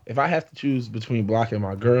I have to choose between blocking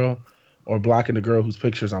my girl or blocking the girl whose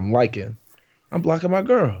pictures I'm liking, I'm blocking my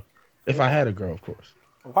girl. If I had a girl, of course.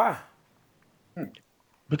 Why?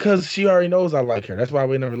 Because she already knows I like her. That's why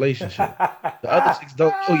we're in a relationship. The other chicks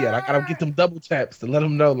don't know yet. I gotta get them double taps to let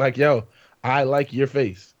them know, like, yo, I like your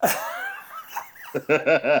face.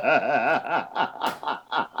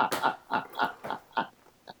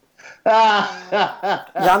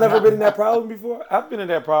 Y'all never been in that problem before? I've been in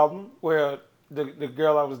that problem where the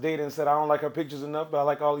girl I was dating said I don't like her pictures enough, but I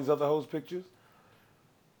like all these other hoes' pictures.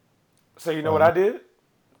 So you know what Uh, I did?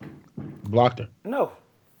 blocked her. No.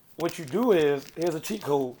 What you do is here's a cheat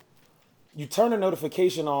code. You turn a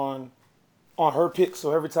notification on her pic,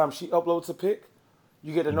 so every time she uploads a pic,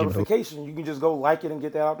 you get a You give it a notification. You can just go like it and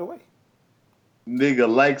get that out the way.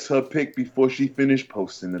 Nigga likes her pic before she finished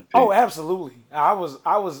posting the Oh, pic. absolutely. I was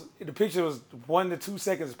the picture was 1 to 2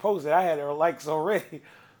 seconds posted. I had her likes already.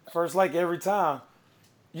 First like every time.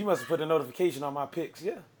 You must have put a notification on my pics.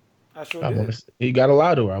 Yeah, I sure I want did. to. You gotta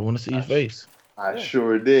lie to her. I want to see your I, sh- face. I Yeah.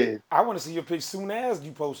 sure did. I want to see your pics soon as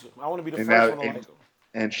you post them. I want to be the And first now one to like them.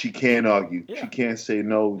 and she can't argue. She Yeah. can't say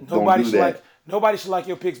no, don't do that. Nobody should like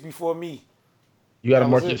your pics before me. You gotta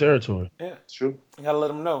That was mark your it. territory. Yeah. It's true. You gotta let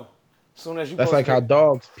them know. As soon as you That's post like how it.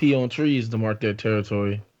 dogs pee on trees to mark their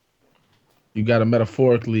territory. You gotta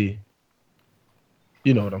metaphorically,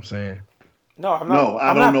 you know what I'm saying. No, I'm not. No, I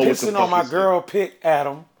I'm don't not know what the pissing on fuck my is it. girl pic,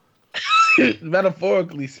 Adam.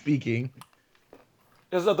 Metaphorically speaking,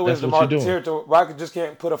 There's other ways that's to what you're mark doing. territory. Why I could just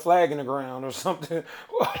can't put a flag in the ground or something? And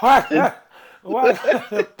Why I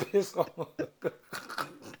gotta piss on?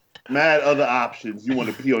 mad other options. You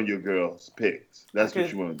want to pee on your girl's pics. I That's what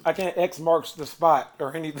can't. you want to do. I can't X marks the spot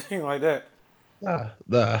or anything like that. Nah.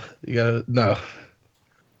 You gotta no,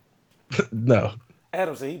 no.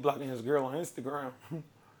 Adam said he blocking his girl on Instagram.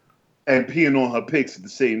 And peeing on her pics at the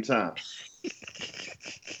same time.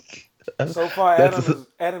 So far, That's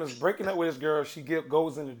Adam is breaking up with his girl.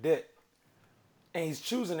 Goes into debt, and he's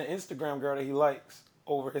choosing the Instagram girl that he likes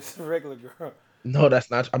over his regular girl. no. That's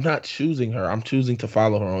not. I'm not choosing her. I'm choosing to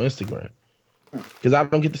follow her on Instagram because I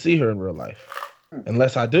don't get to see her in real life.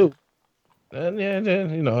 Unless I do, then yeah, then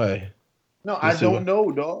hey, No, we'll I see don't what.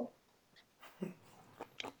 know, dog.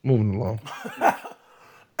 Moving along, we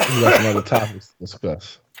got some other topics to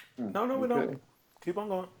discuss. No, no, we don't. Okay. Keep on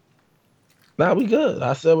going. Nah, we good.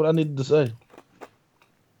 I said what I needed to say.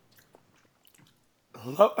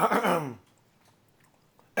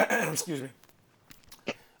 Excuse me.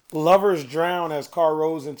 Lovers drown as car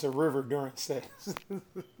rolls into river during sex.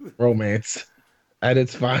 Romance at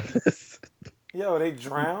its finest. Yo, they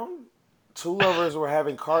drowned. Two lovers were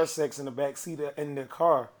having car sex in the back seat in their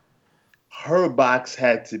car. Her box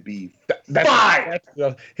had to be That's fire.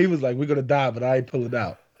 he was like, "We're gonna die, but I ain't pulling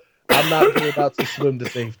out. I'm not pulling out to swim to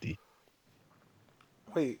safety."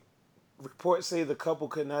 Wait, reports say the couple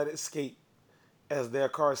could not escape as their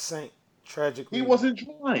car sank He tragically. wasn't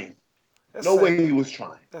trying. That's No sad. way he was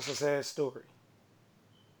trying. That's a sad story.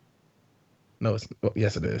 No, it's well,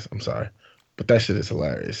 yes, it is. I'm sorry, but that shit is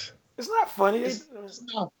hilarious. It's not funny. It's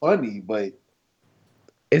not funny, but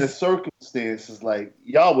the It's circumstances, like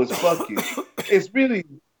y'all was fucking. It's really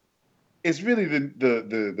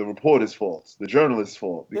the reporter's fault, the journalist's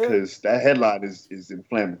fault, Yeah. because that headline is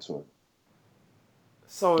inflammatory.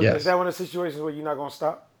 So is yes. that one of the situations where you're not gonna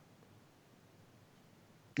stop?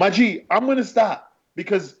 My G, I'm gonna stop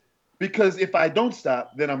because if I don't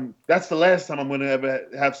stop, then that's the last time I'm gonna ever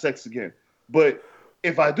have sex again. But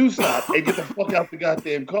if I do stop and get the fuck out the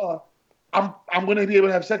goddamn car, I'm gonna be able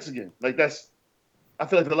to have sex again. Like I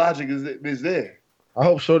feel like the logic is there. I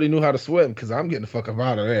hope Shorty knew how to swim because I'm getting the fuck up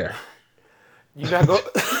out of there. You not go.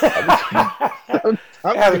 I'm,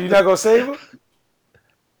 Adam, you not gonna save her?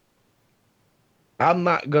 I'm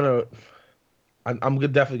not gonna.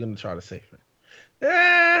 Definitely gonna try to save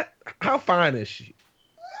her. How fine is she?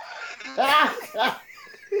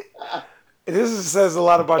 Says a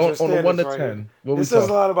lot about your On a one standards to right here. 10, what we This says a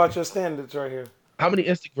talking? lot about your standards right here. How many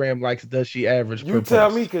Instagram likes does she average You per tell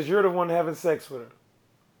me, post? because you're the one having sex with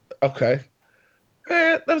her. Okay.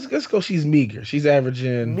 Let's go. She's meager. She's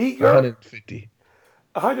averaging Meager? 150.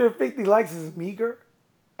 150 likes is meager?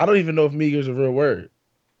 I don't even know if meager is a real word.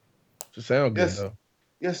 It sound good Yes, though.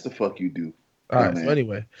 yes, the fuck you do, All my right. So man.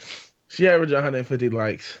 anyway, she averaged 150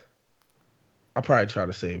 likes. I'll probably try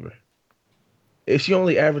to save her. If she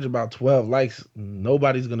only averaged about 12 likes,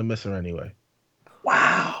 nobody's gonna miss her anyway.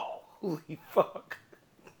 Wow. Holy fuck.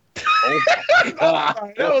 Oh my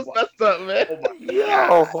god. That was messed up, man. Oh my Yo,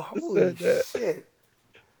 god. holy Said that. shit.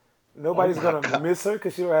 Oh Nobody's my gonna god. miss her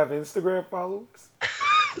because she don't have Instagram followers?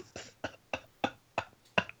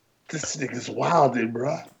 This nigga's wildin',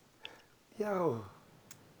 bro. Yo,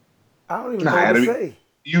 I don't even Nah, know what to Adam,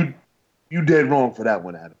 say. you dead wrong for that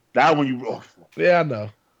one, Adam. That one you wrong for. Yeah, I know.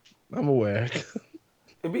 I'm aware.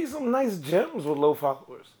 It'd be some nice gems with low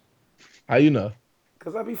followers. How you know?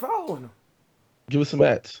 Because I be following them. Give us some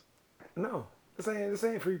ads. No, this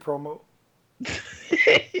ain't free promo.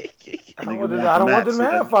 I don't Nigga want, want I the don't want mats them to so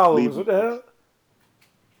have that followers. leave What the hell?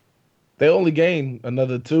 They only gain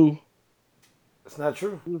another 2. It's not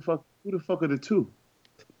true. Who the fuck are the two?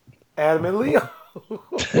 Adam and Leo.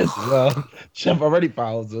 Well, Chef already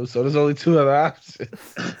follows them, so there's only 2 other options.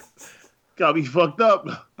 Got me fucked up.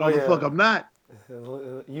 Oh, No, the yeah. fuck I'm not.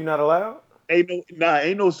 You not allowed?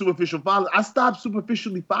 Ain't no superficial follow. I stopped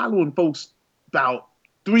superficially following folks about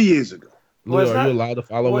 3 years ago. Well, it's Leo, are you not. allowed to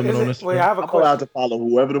follow Well, women is on it? Wait, I Instagram? have a I'm allowed question. to follow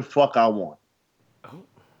whoever the fuck I want.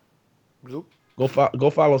 Bloop. Go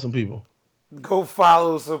follow some people. Go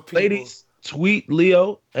follow some people. Ladies, tweet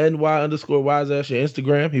Leo NY_wise your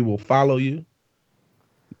Instagram. He will follow you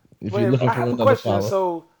if you're Wait, looking I for have a another question. follow.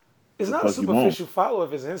 So, it's The not a fuck you won't. superficial follow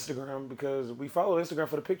if it's Instagram because we follow Instagram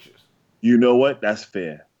for the pictures. You know what? That's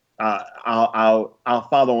fair. I'll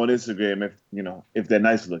follow on Instagram if they're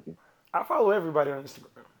nice looking. I follow everybody on Instagram.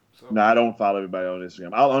 So No, I don't follow everybody on Instagram.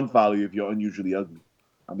 I'll unfollow you if you're unusually ugly.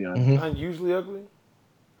 I'll be honest. Mm-hmm. unusually ugly.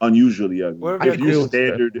 Unusually ugly. What if I they're If you're agree cool? with certain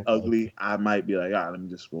standard people. ugly, I might be like, let me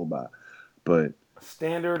just scroll by. But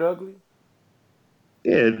Standard ugly.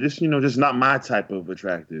 yeah, just not my type of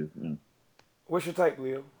attractive. What's your type,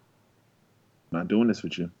 Leo? Not doing this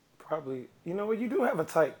with you. Probably. You know what? You do have a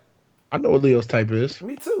type. I know what Leo's type is.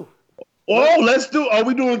 Me too. Oh, are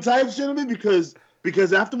we doing types, gentlemen?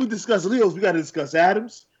 Because after we discuss Leos, we got to discuss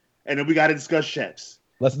Adams, and then we got to discuss chefs.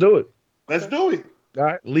 Let's do it. Let's do it. All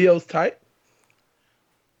right. Leo's type.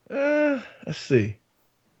 Let's see.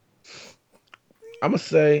 I'm gonna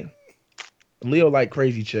say Leo like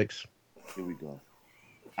crazy chicks. Here we go.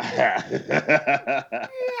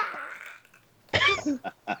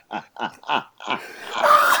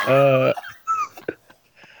 Uh,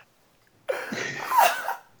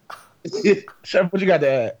 Chef, what you got to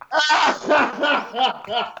add?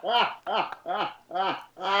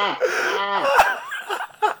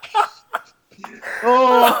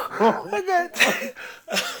 Oh, I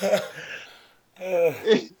got.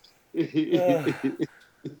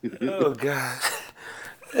 Oh God.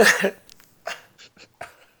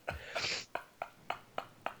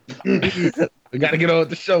 We got to get on with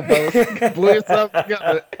the show, fellas. Blew yourself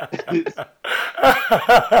together.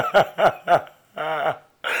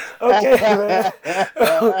 Okay,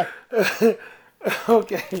 man.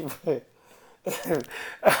 Okay, man.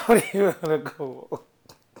 I don't even want to go.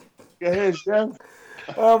 Go ahead, Chef.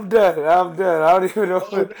 I'm done. I'm done. I don't even know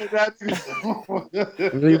Oh, what.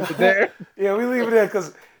 Leave it there. Yeah, we leave it there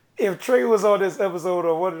because if Trey was on this episode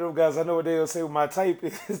or one of them guys, I know what they would say what my type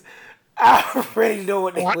is. I already know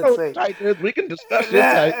what Oh, they I would know what say. your type is. We can discuss your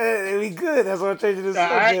That type. we good. That's why I'm changing the All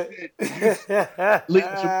right, subject. then. You, Leo,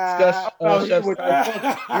 should we discuss I'm out here Chef's with type? the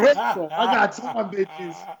fucking Draco. I got time,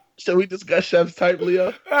 bitches. Should we discuss Chef's type,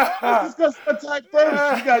 Leo? Let's discuss your type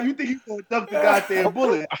first. You think you gonna duck the goddamn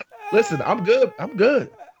bullet? Listen, I'm good. I'm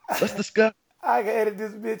good. Let's discuss. I can edit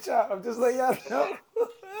this bitch out. I'm just letting y'all know.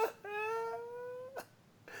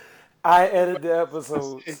 I edit the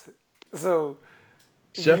episodes. So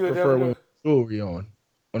Chef you would never prefer know. women with jewelry on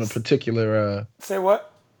a particular Say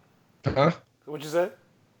what? huh? What you said?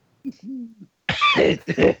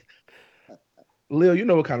 Leo, you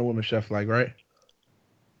know what kind of woman Chef like, right?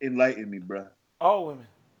 Enlighten me, bro. All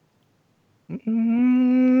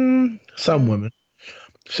women. Some women.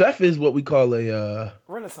 Chef is what we call a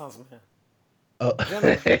Renaissance man. uh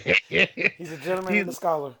Gentleman. He's a gentleman and a he's,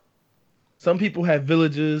 scholar. some people have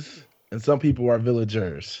villages and some people are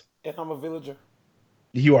villagers. And I'm a villager.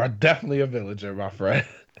 You are definitely a villager, my friend.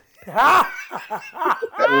 Oh,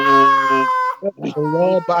 A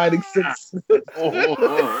law-abiding citizen.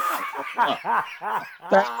 oh,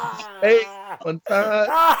 Taxes paid on time.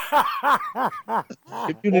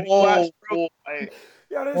 Community watch oh, program, boy.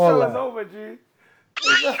 Yo, this all show is that. over, G.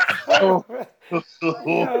 This show is Oh, over. Yo,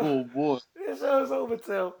 oh, boy. this show is over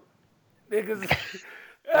till niggas.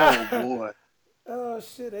 Oh, boy. Oh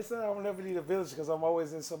shit! They said I will never need a village because I'm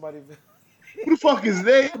always in somebody's. Who the fuck is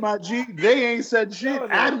they, my G? They ain't said shit. Yo,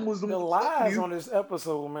 Adam was the the one telling lies you. on this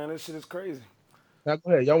episode, man. This shit is crazy. Now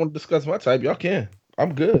go ahead. Y'all want to discuss my type? Y'all can.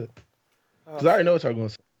 I'm good. Oh Because I already know shit. what y'all going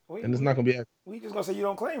to say. We And it's we not going to be. we just gonna say you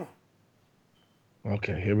don't claim them.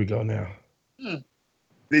 Okay, here we go now. Hmm.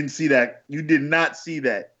 Didn't see that. You did not see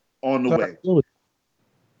that on the So, way.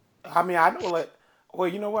 I mean, I know like. Well,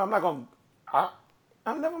 you know what? I'm not gonna.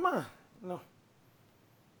 I'm never mind. No,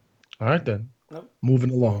 all right, then. no, Moving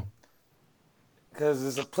along. because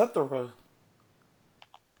there's a plethora.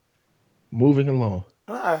 Moving along.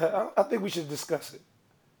 I think we should discuss it.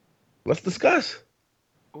 Let's discuss.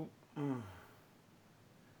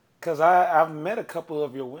 Cause I've met a couple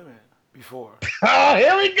of your women before. Oh,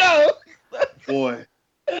 here we go. Boy.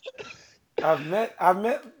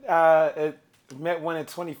 Met one in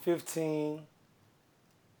 2015.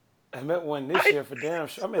 I met one this I year for damn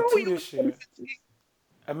sure. I met know two you this year.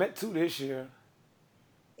 I met two this year.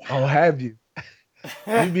 Oh, have you?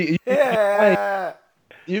 You be lying. Yeah.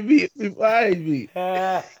 You be lying me.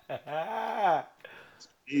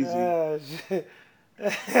 Easy. Shit.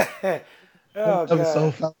 I'm Oh never so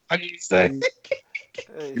god. felt. I can say.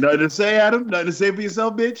 Hey, You know what to say, Adam? Nothing to say for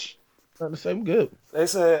yourself, bitch? Not the same good. they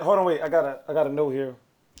said, hold on, wait. I got a note here.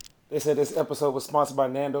 They said this episode was sponsored by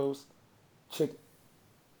Nando's Chicken.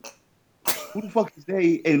 Who the fuck is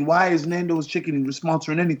they? And why is Nando's Chicken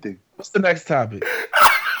sponsoring anything? What's the next topic?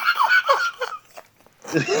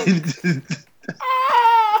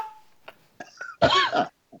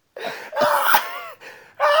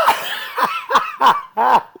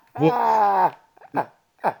 What?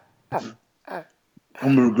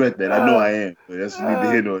 I'm gonna regret that. I know I am, but that's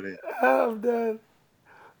neither here nor there. I'm done.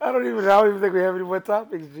 I don't even think we have any more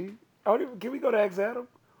topics, G. I don't even. Can we go to Ask Adam?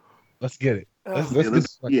 Let's get it. Let's Oh,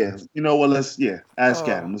 let's Yeah, get. yeah. You know what? Ask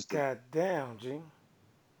oh Adam. Let's do it. god damn, G.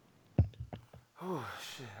 Oh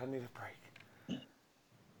shit, I need a break.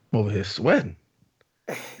 I'm over here sweating.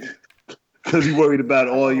 Because you worried about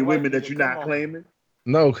I all got a your white women that beater. you're Come not on. claiming.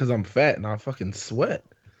 No, because I'm fat and I fucking sweat.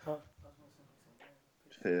 Huh?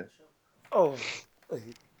 Yeah. Oh,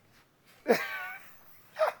 wait.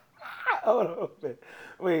 Hold on, man.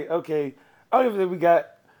 Wait, okay. I don't even think we got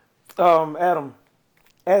Adam.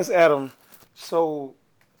 Ask Adam. So,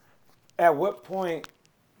 at what point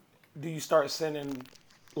do you start sending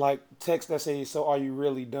like texts that say, "So are you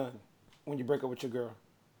really done?" when you break up with your girl?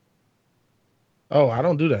 Oh, I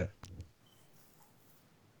don't do that.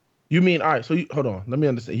 You mean all right? So hold on. Let me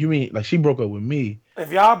understand. You mean like she broke up with me?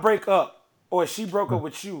 If y'all break up, or she broke up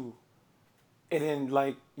with you, and then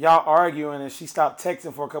like y'all arguing and she stopped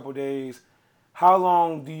texting for a couple days, how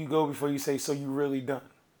long do you go before you say, "So you really done"?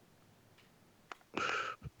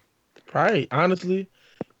 Right. Honestly,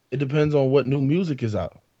 it depends on what new music is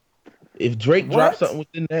out. If Drake drops What? something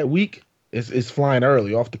within that week, it's flying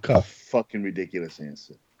early off the cuff. Fucking ridiculous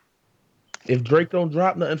answer. If Drake don't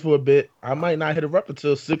drop nothing for a bit, I might not hit her up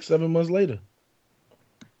until 6, 7 months later.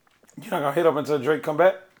 You're not gonna hit up until Drake come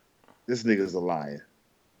back? This nigga's a liar.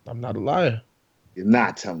 I'm not a liar. You're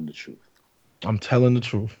not telling the truth. I'm telling the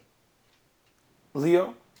truth.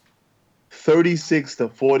 Leo, 36 to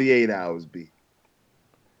 48 hours, B.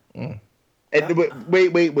 Mm. And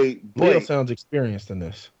wait. Leo sounds experienced in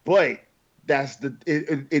this. But that's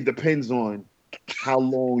it depends on how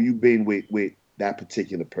long you've been with that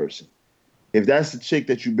particular person. If that's the chick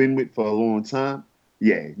that you've been with for a long time,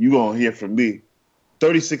 yeah, you gonna hear from me.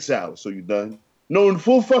 36 hours, so you done. Knowing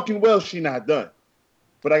full fucking well she not done.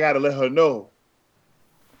 But I gotta let her know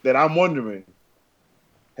that I'm wondering,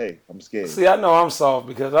 hey, I'm scared. see, I know I'm soft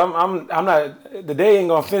because I'm not. The day ain't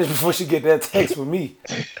gonna finish before she get that text with me.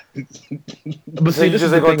 But So see, you this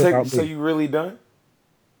is just the ain't gonna thing take. about So me. you really done?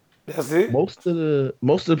 That's it. Most of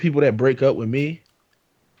the people that break up with me,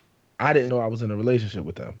 I didn't know I was in a relationship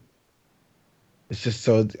with them. It's just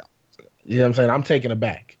so you know what I'm saying. I'm taken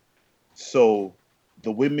aback. So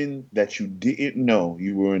the women that you didn't know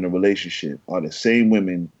you were in a relationship are the same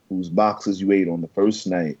women whose boxes you ate on the first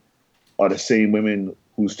night, are the same women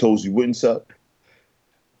whose toes you wouldn't suck.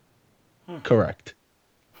 Correct.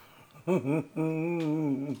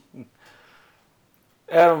 Adam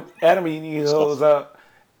eating these hoes Disgusting. out.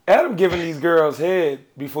 Adam giving these girls head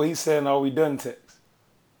before he's saying, "Are we done?" Text.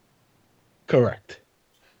 Correct.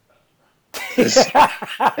 It's,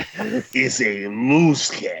 it's a moose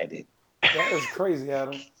cabin. That is crazy,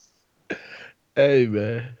 Adam. Hey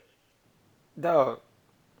man. Dog.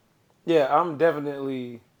 Yeah, I'm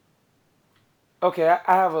definitely okay.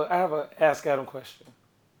 I have a ask Adam question.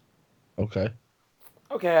 Okay.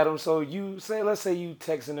 Okay, Adam. So let's say you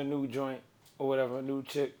texting a new joint or whatever, a new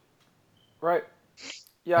chick, right?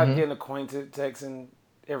 Y'all Hmm. getting acquainted, texting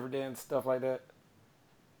every day and stuff like that.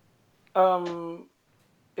 Um,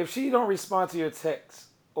 if she don't respond to your text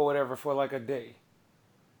or whatever for like a day,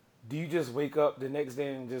 do you just wake up the next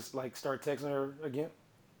day and just like start texting her again?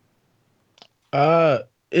 Uh,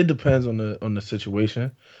 it depends on the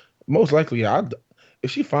situation. Most likely, yeah.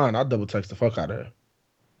 If she fine, I'll double text the fuck out of her.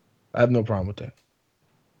 I have no problem with that.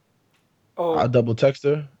 I'll Oh, double text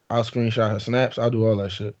her. I'll screenshot her snaps. I'll do all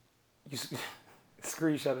that shit. you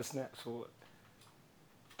screenshot a snap for what?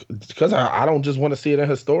 Because I don't just want to see it in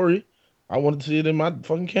her story. I wanted to see it in my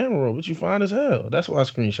fucking camera roll, which you fine as hell. That's why I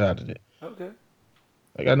screenshotted it. Okay.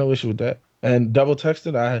 I got no issue with that. And double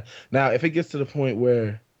texted, now if it gets to the point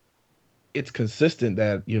where it's consistent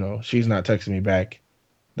that she's not texting me back,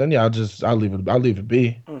 then yeah, I'll leave it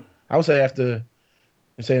be. Mm. I would say after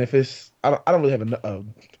I'm saying if it's I don't really have a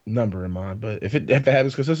number in mind, but if it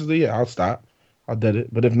happens consistently, yeah, I'll stop. I'll dead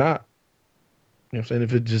it. But if not, what I'm saying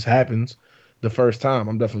if it just happens the first time,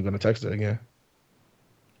 I'm definitely gonna text her again.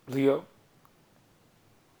 Leo.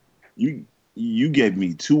 You gave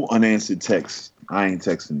me two unanswered texts. I ain't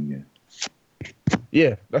texting again.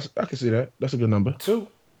 Yeah, I can see that. That's a good number. Two.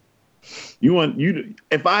 You want you to,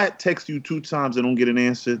 if I text you two times and don't get an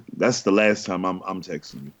answer, that's the last time I'm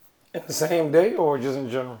texting you. In the same day or just in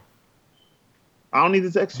general? I don't need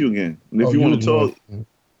to text you again. And if Oh, you you want to ignore. talk,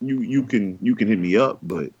 you can hit me up,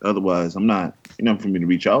 but otherwise I'm not. You're not for me to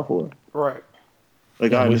reach out for. Right.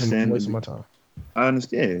 Like Yeah, I I'm understand. wasting my time. I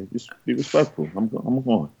understand. Just be respectful. I'm going.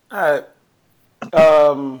 All right.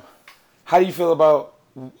 How do you feel about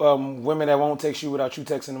women that won't text you without you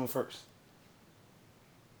texting them first?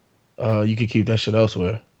 You can keep that shit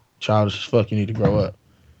elsewhere. Childish as fuck. You need to grow up.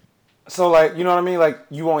 So like, you know what I mean? Like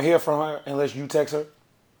you won't hear from her unless you text her.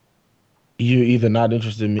 You're either not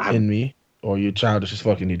interested in me, I in me or you're childish as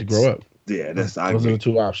fuck. You need to grow up. yeah, Those, that's I those are the agree.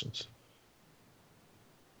 two options.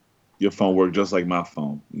 Your phone worked just like my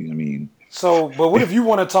phone. You know what I mean? So, but what if you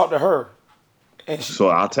want to talk to her and she? So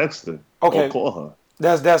I'll text her or Okay, call her.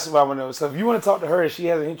 that's what I want to know. So if you want to talk to her and she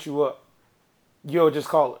hasn't hit you up, you'll just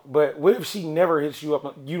call her. But what if she never hits you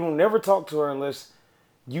up? You don't never talk to her unless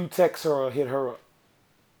you text her or hit her up.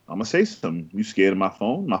 I'm gonna say something. You scared of my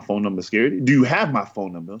phone? My phone number scared you? Do you have my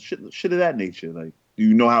phone number? Shit of that nature. Like, do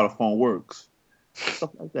you know how the phone works? Stuff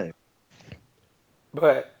like that.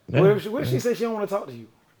 But Yeah, what if she yeah. says she don't want to talk to you?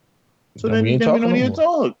 So Then we ain't then we talking don't no need to more.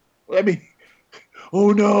 talk. I mean,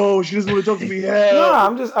 oh no, she doesn't want to talk to me. No, Hell,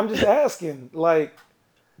 I'm just asking. Like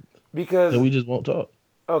Then because we just won't talk.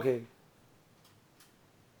 okay,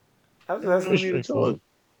 I was then we asking. don't Pretty need to talk. straightforward.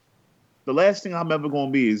 The last thing I'm ever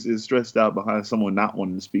gonna be is stressed out behind someone not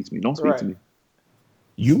wanting to speak to me. Don't speak to Right. me.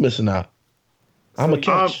 You missing out. I'm So a I'm,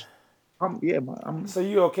 catch. yeah, I'm. so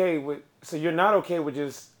you okay with so you're not okay with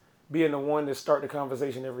just being the one to start the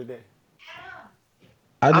conversation every day.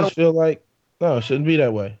 I I just don't. feel like no, it shouldn't be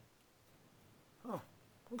that way. Oh,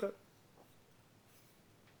 okay.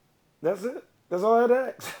 That's it. That's all I had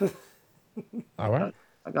to ask. All right.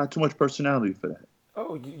 I got too much personality for that.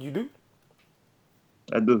 Oh, you do?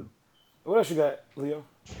 I do. What else you got, Leo?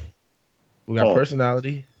 We got Pause.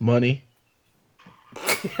 personality, money.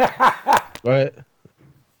 Go ahead.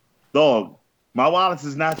 Dog, my wallets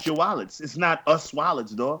is not your wallets. It's not us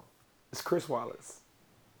wallets, dog. It's Chris Wallace.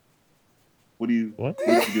 What do you What? what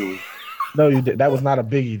are you doing? No, you did. That was not a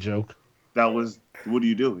Biggie joke. That was what are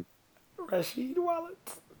you doing? Rasheed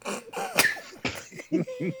Wallets.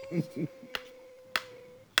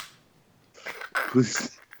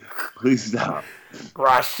 Please please stop.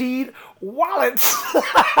 Rasheed Wallets.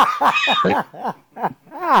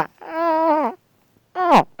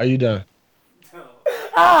 Are you done?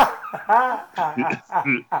 All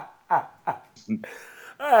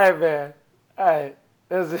right, man. All right.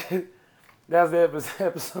 That's it. That's the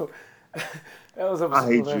episode. That was I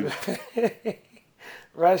episode hate you.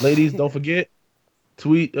 11. Ladies, Rasheed. don't forget.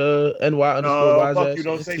 Tweet NY underscore No, wise fuck you, ass on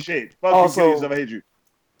don't say Instagram. shit. Fuck you, kill yourself, Also, I hate you.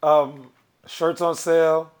 shirts on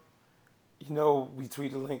sale. You know, we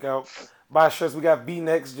tweet the link out. Buy shirts. We got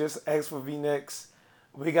V-necks. Just ask for V-necks.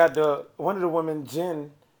 We got one of the women,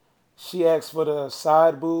 Jen. She asked for the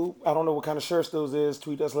side boob. I don't know what kind of shirts those is.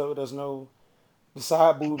 Tweet us, let us know. The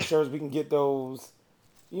side boob shirts, we can get those.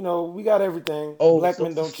 You know, we got everything. Oh, Black so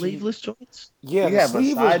men it's the don't cheat. sleeveless joints? Yeah, We the have a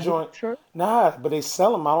sleeveless side joint. boob shirt? Nah, but they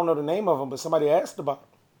sell them. I don't know the name of them, but somebody asked about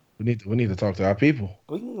them. We need to talk to our people.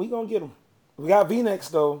 We gonna get them. We got V-necks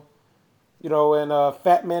though. You know, and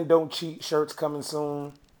Fat Men Don't Cheat shirts coming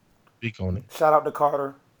soon. Speak on it. Shout out to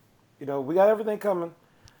Carter. You know, we got everything coming.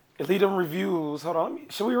 Lead them reviews. Hold on,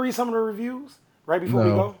 should we read some of the reviews right before we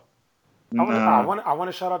No, go? Nah. I want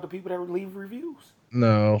to shout out the people that leave reviews.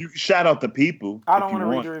 no, You can shout out the people I if don't you want to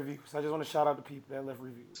read want. the reviews. I just want to shout out the people that left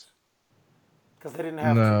reviews because they didn't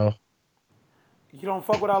have to. no. You don't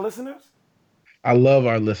fuck with our listeners? I love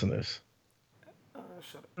our listeners.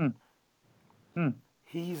 Shut up. Hmm. Hmm.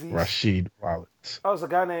 Heezy's. Rasheed Wallets. Oh, it's a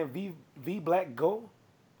guy named V Black Go.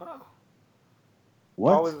 Oh,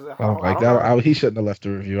 What? always. I don't I like don't that. know. He shouldn't have left the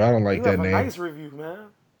review. I don't He like left that a name. nice review, man.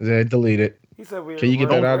 Then delete it. He said Can you get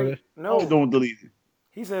we're that Don't out of great. there? no, No, don't delete it.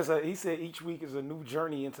 he said each week is a new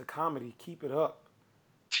journey into comedy. Keep it up.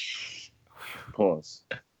 Pause.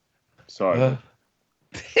 Sorry, Uh,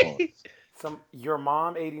 bro. Pause. Your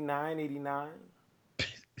mom 8989.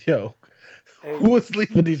 yo, Hey, who is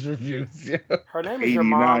leaving these reviews? Yo? her name is your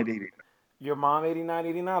mom. 89, 89. Your mom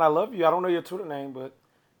 8989. I love you. I don't know your Twitter name, but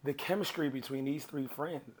the chemistry between these three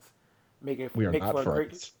friends We are make not for a great.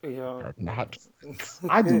 friends. You We know, are not.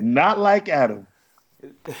 I do not like Adam.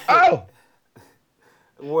 Oh,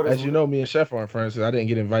 what is as you know, me and Chef aren't friends. So I didn't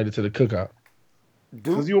get invited to the cookout. Duke?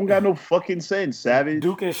 Because you don't got no fucking sense, savage.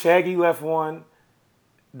 Duke and Shaggy left one.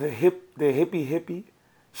 The hippie.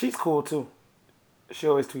 She's cool too. She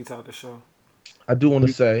always tweets out the show. I do want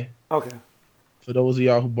to say Okay, for those of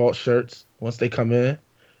y'all who bought shirts, once they come in,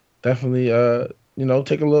 definitely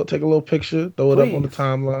take a little picture, throw it up on the please,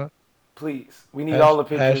 timeline. please. We need all the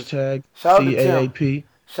pictures. Hashtag Shout out to Tim. CAAP.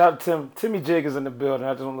 Shout out to Tim. Timmy Jig is in the building.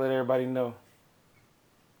 I just want to let everybody know.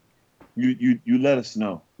 You let us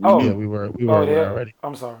know. We Oh, Yeah, knew. we were aware yeah. already.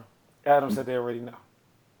 I'm sorry. Adam said they already know.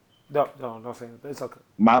 Don't say it. It's okay.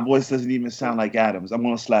 My voice doesn't even sound like Adam's. I'm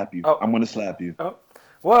gonna slap you. Oh, I'm gonna slap you. oh.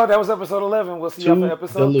 Well, that was episode 11. We'll see y'all for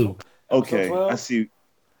To the Lou. episode Okay, I 12. see.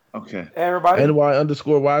 Okay. Everybody, NY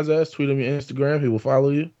underscore wise ass. Tweet him your Instagram. He will follow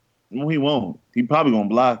you. No, he won't. He probably gonna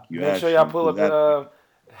block you make sure y'all actually. pull 'Cause up.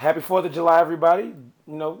 Happy 4th of July, everybody.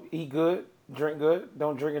 You know, eat good, drink good.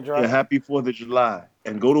 Don't drink and yeah, drive. happy 4th of July.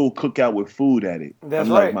 And go to a cookout with food at it. That's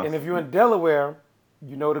Unlike right. my And if you're food. in Delaware,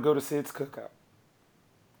 you know to go to Sid's Cookout.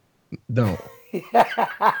 Don't. Please.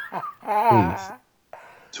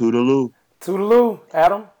 Toodaloo. Toodaloo,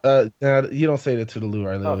 Adam. Now you don't say that to the Lou,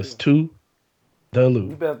 right, Lou? Oh, It's to the you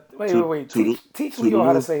Lou. better wait. Toodaloo. Teach Leo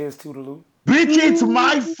how to Toodaloo. say his Toodaloo. Bitch, it's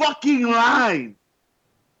my fucking line.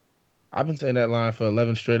 I've been saying that line for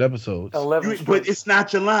 11 straight episodes. 11 But straight. it's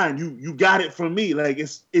not your line. You got it from me. Like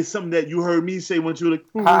it's something that you heard me say once you were like,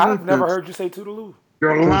 I've never heard you say Toodaloo.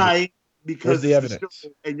 you're Prove it. lying Where's because the it's the show evidence?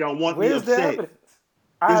 and y'all want me Where's the upset. evidence?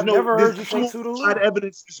 I've never heard you say I won't provide Toodaloo.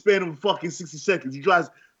 evidence in the span of fucking 60 seconds. You guys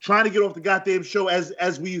trying to get off the goddamn show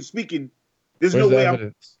as we speaking. There's no Where's the way I'm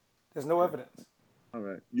evidence? There's no evidence. all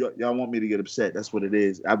right. Y'all want me to get upset. That's what it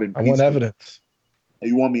is. I've been I want peaceful. evidence.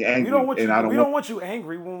 You want me We don't angry, want and you. I don't We want. don't want you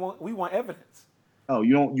angry. We want evidence. Oh,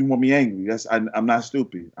 you want me angry. I'm not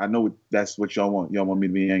stupid. I know that's what y'all want. Y'all want me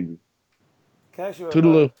to be angry. Cash you.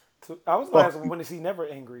 Toodaloo. I was gonna Fuck ask you. when is he never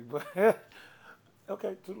angry, but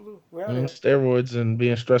okay, Toodaloo. We're out of here. Steroids and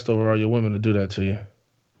being stressed over all your women to do that to you.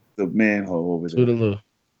 The manhole over there. Toodaloo.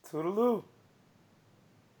 Toodaloo.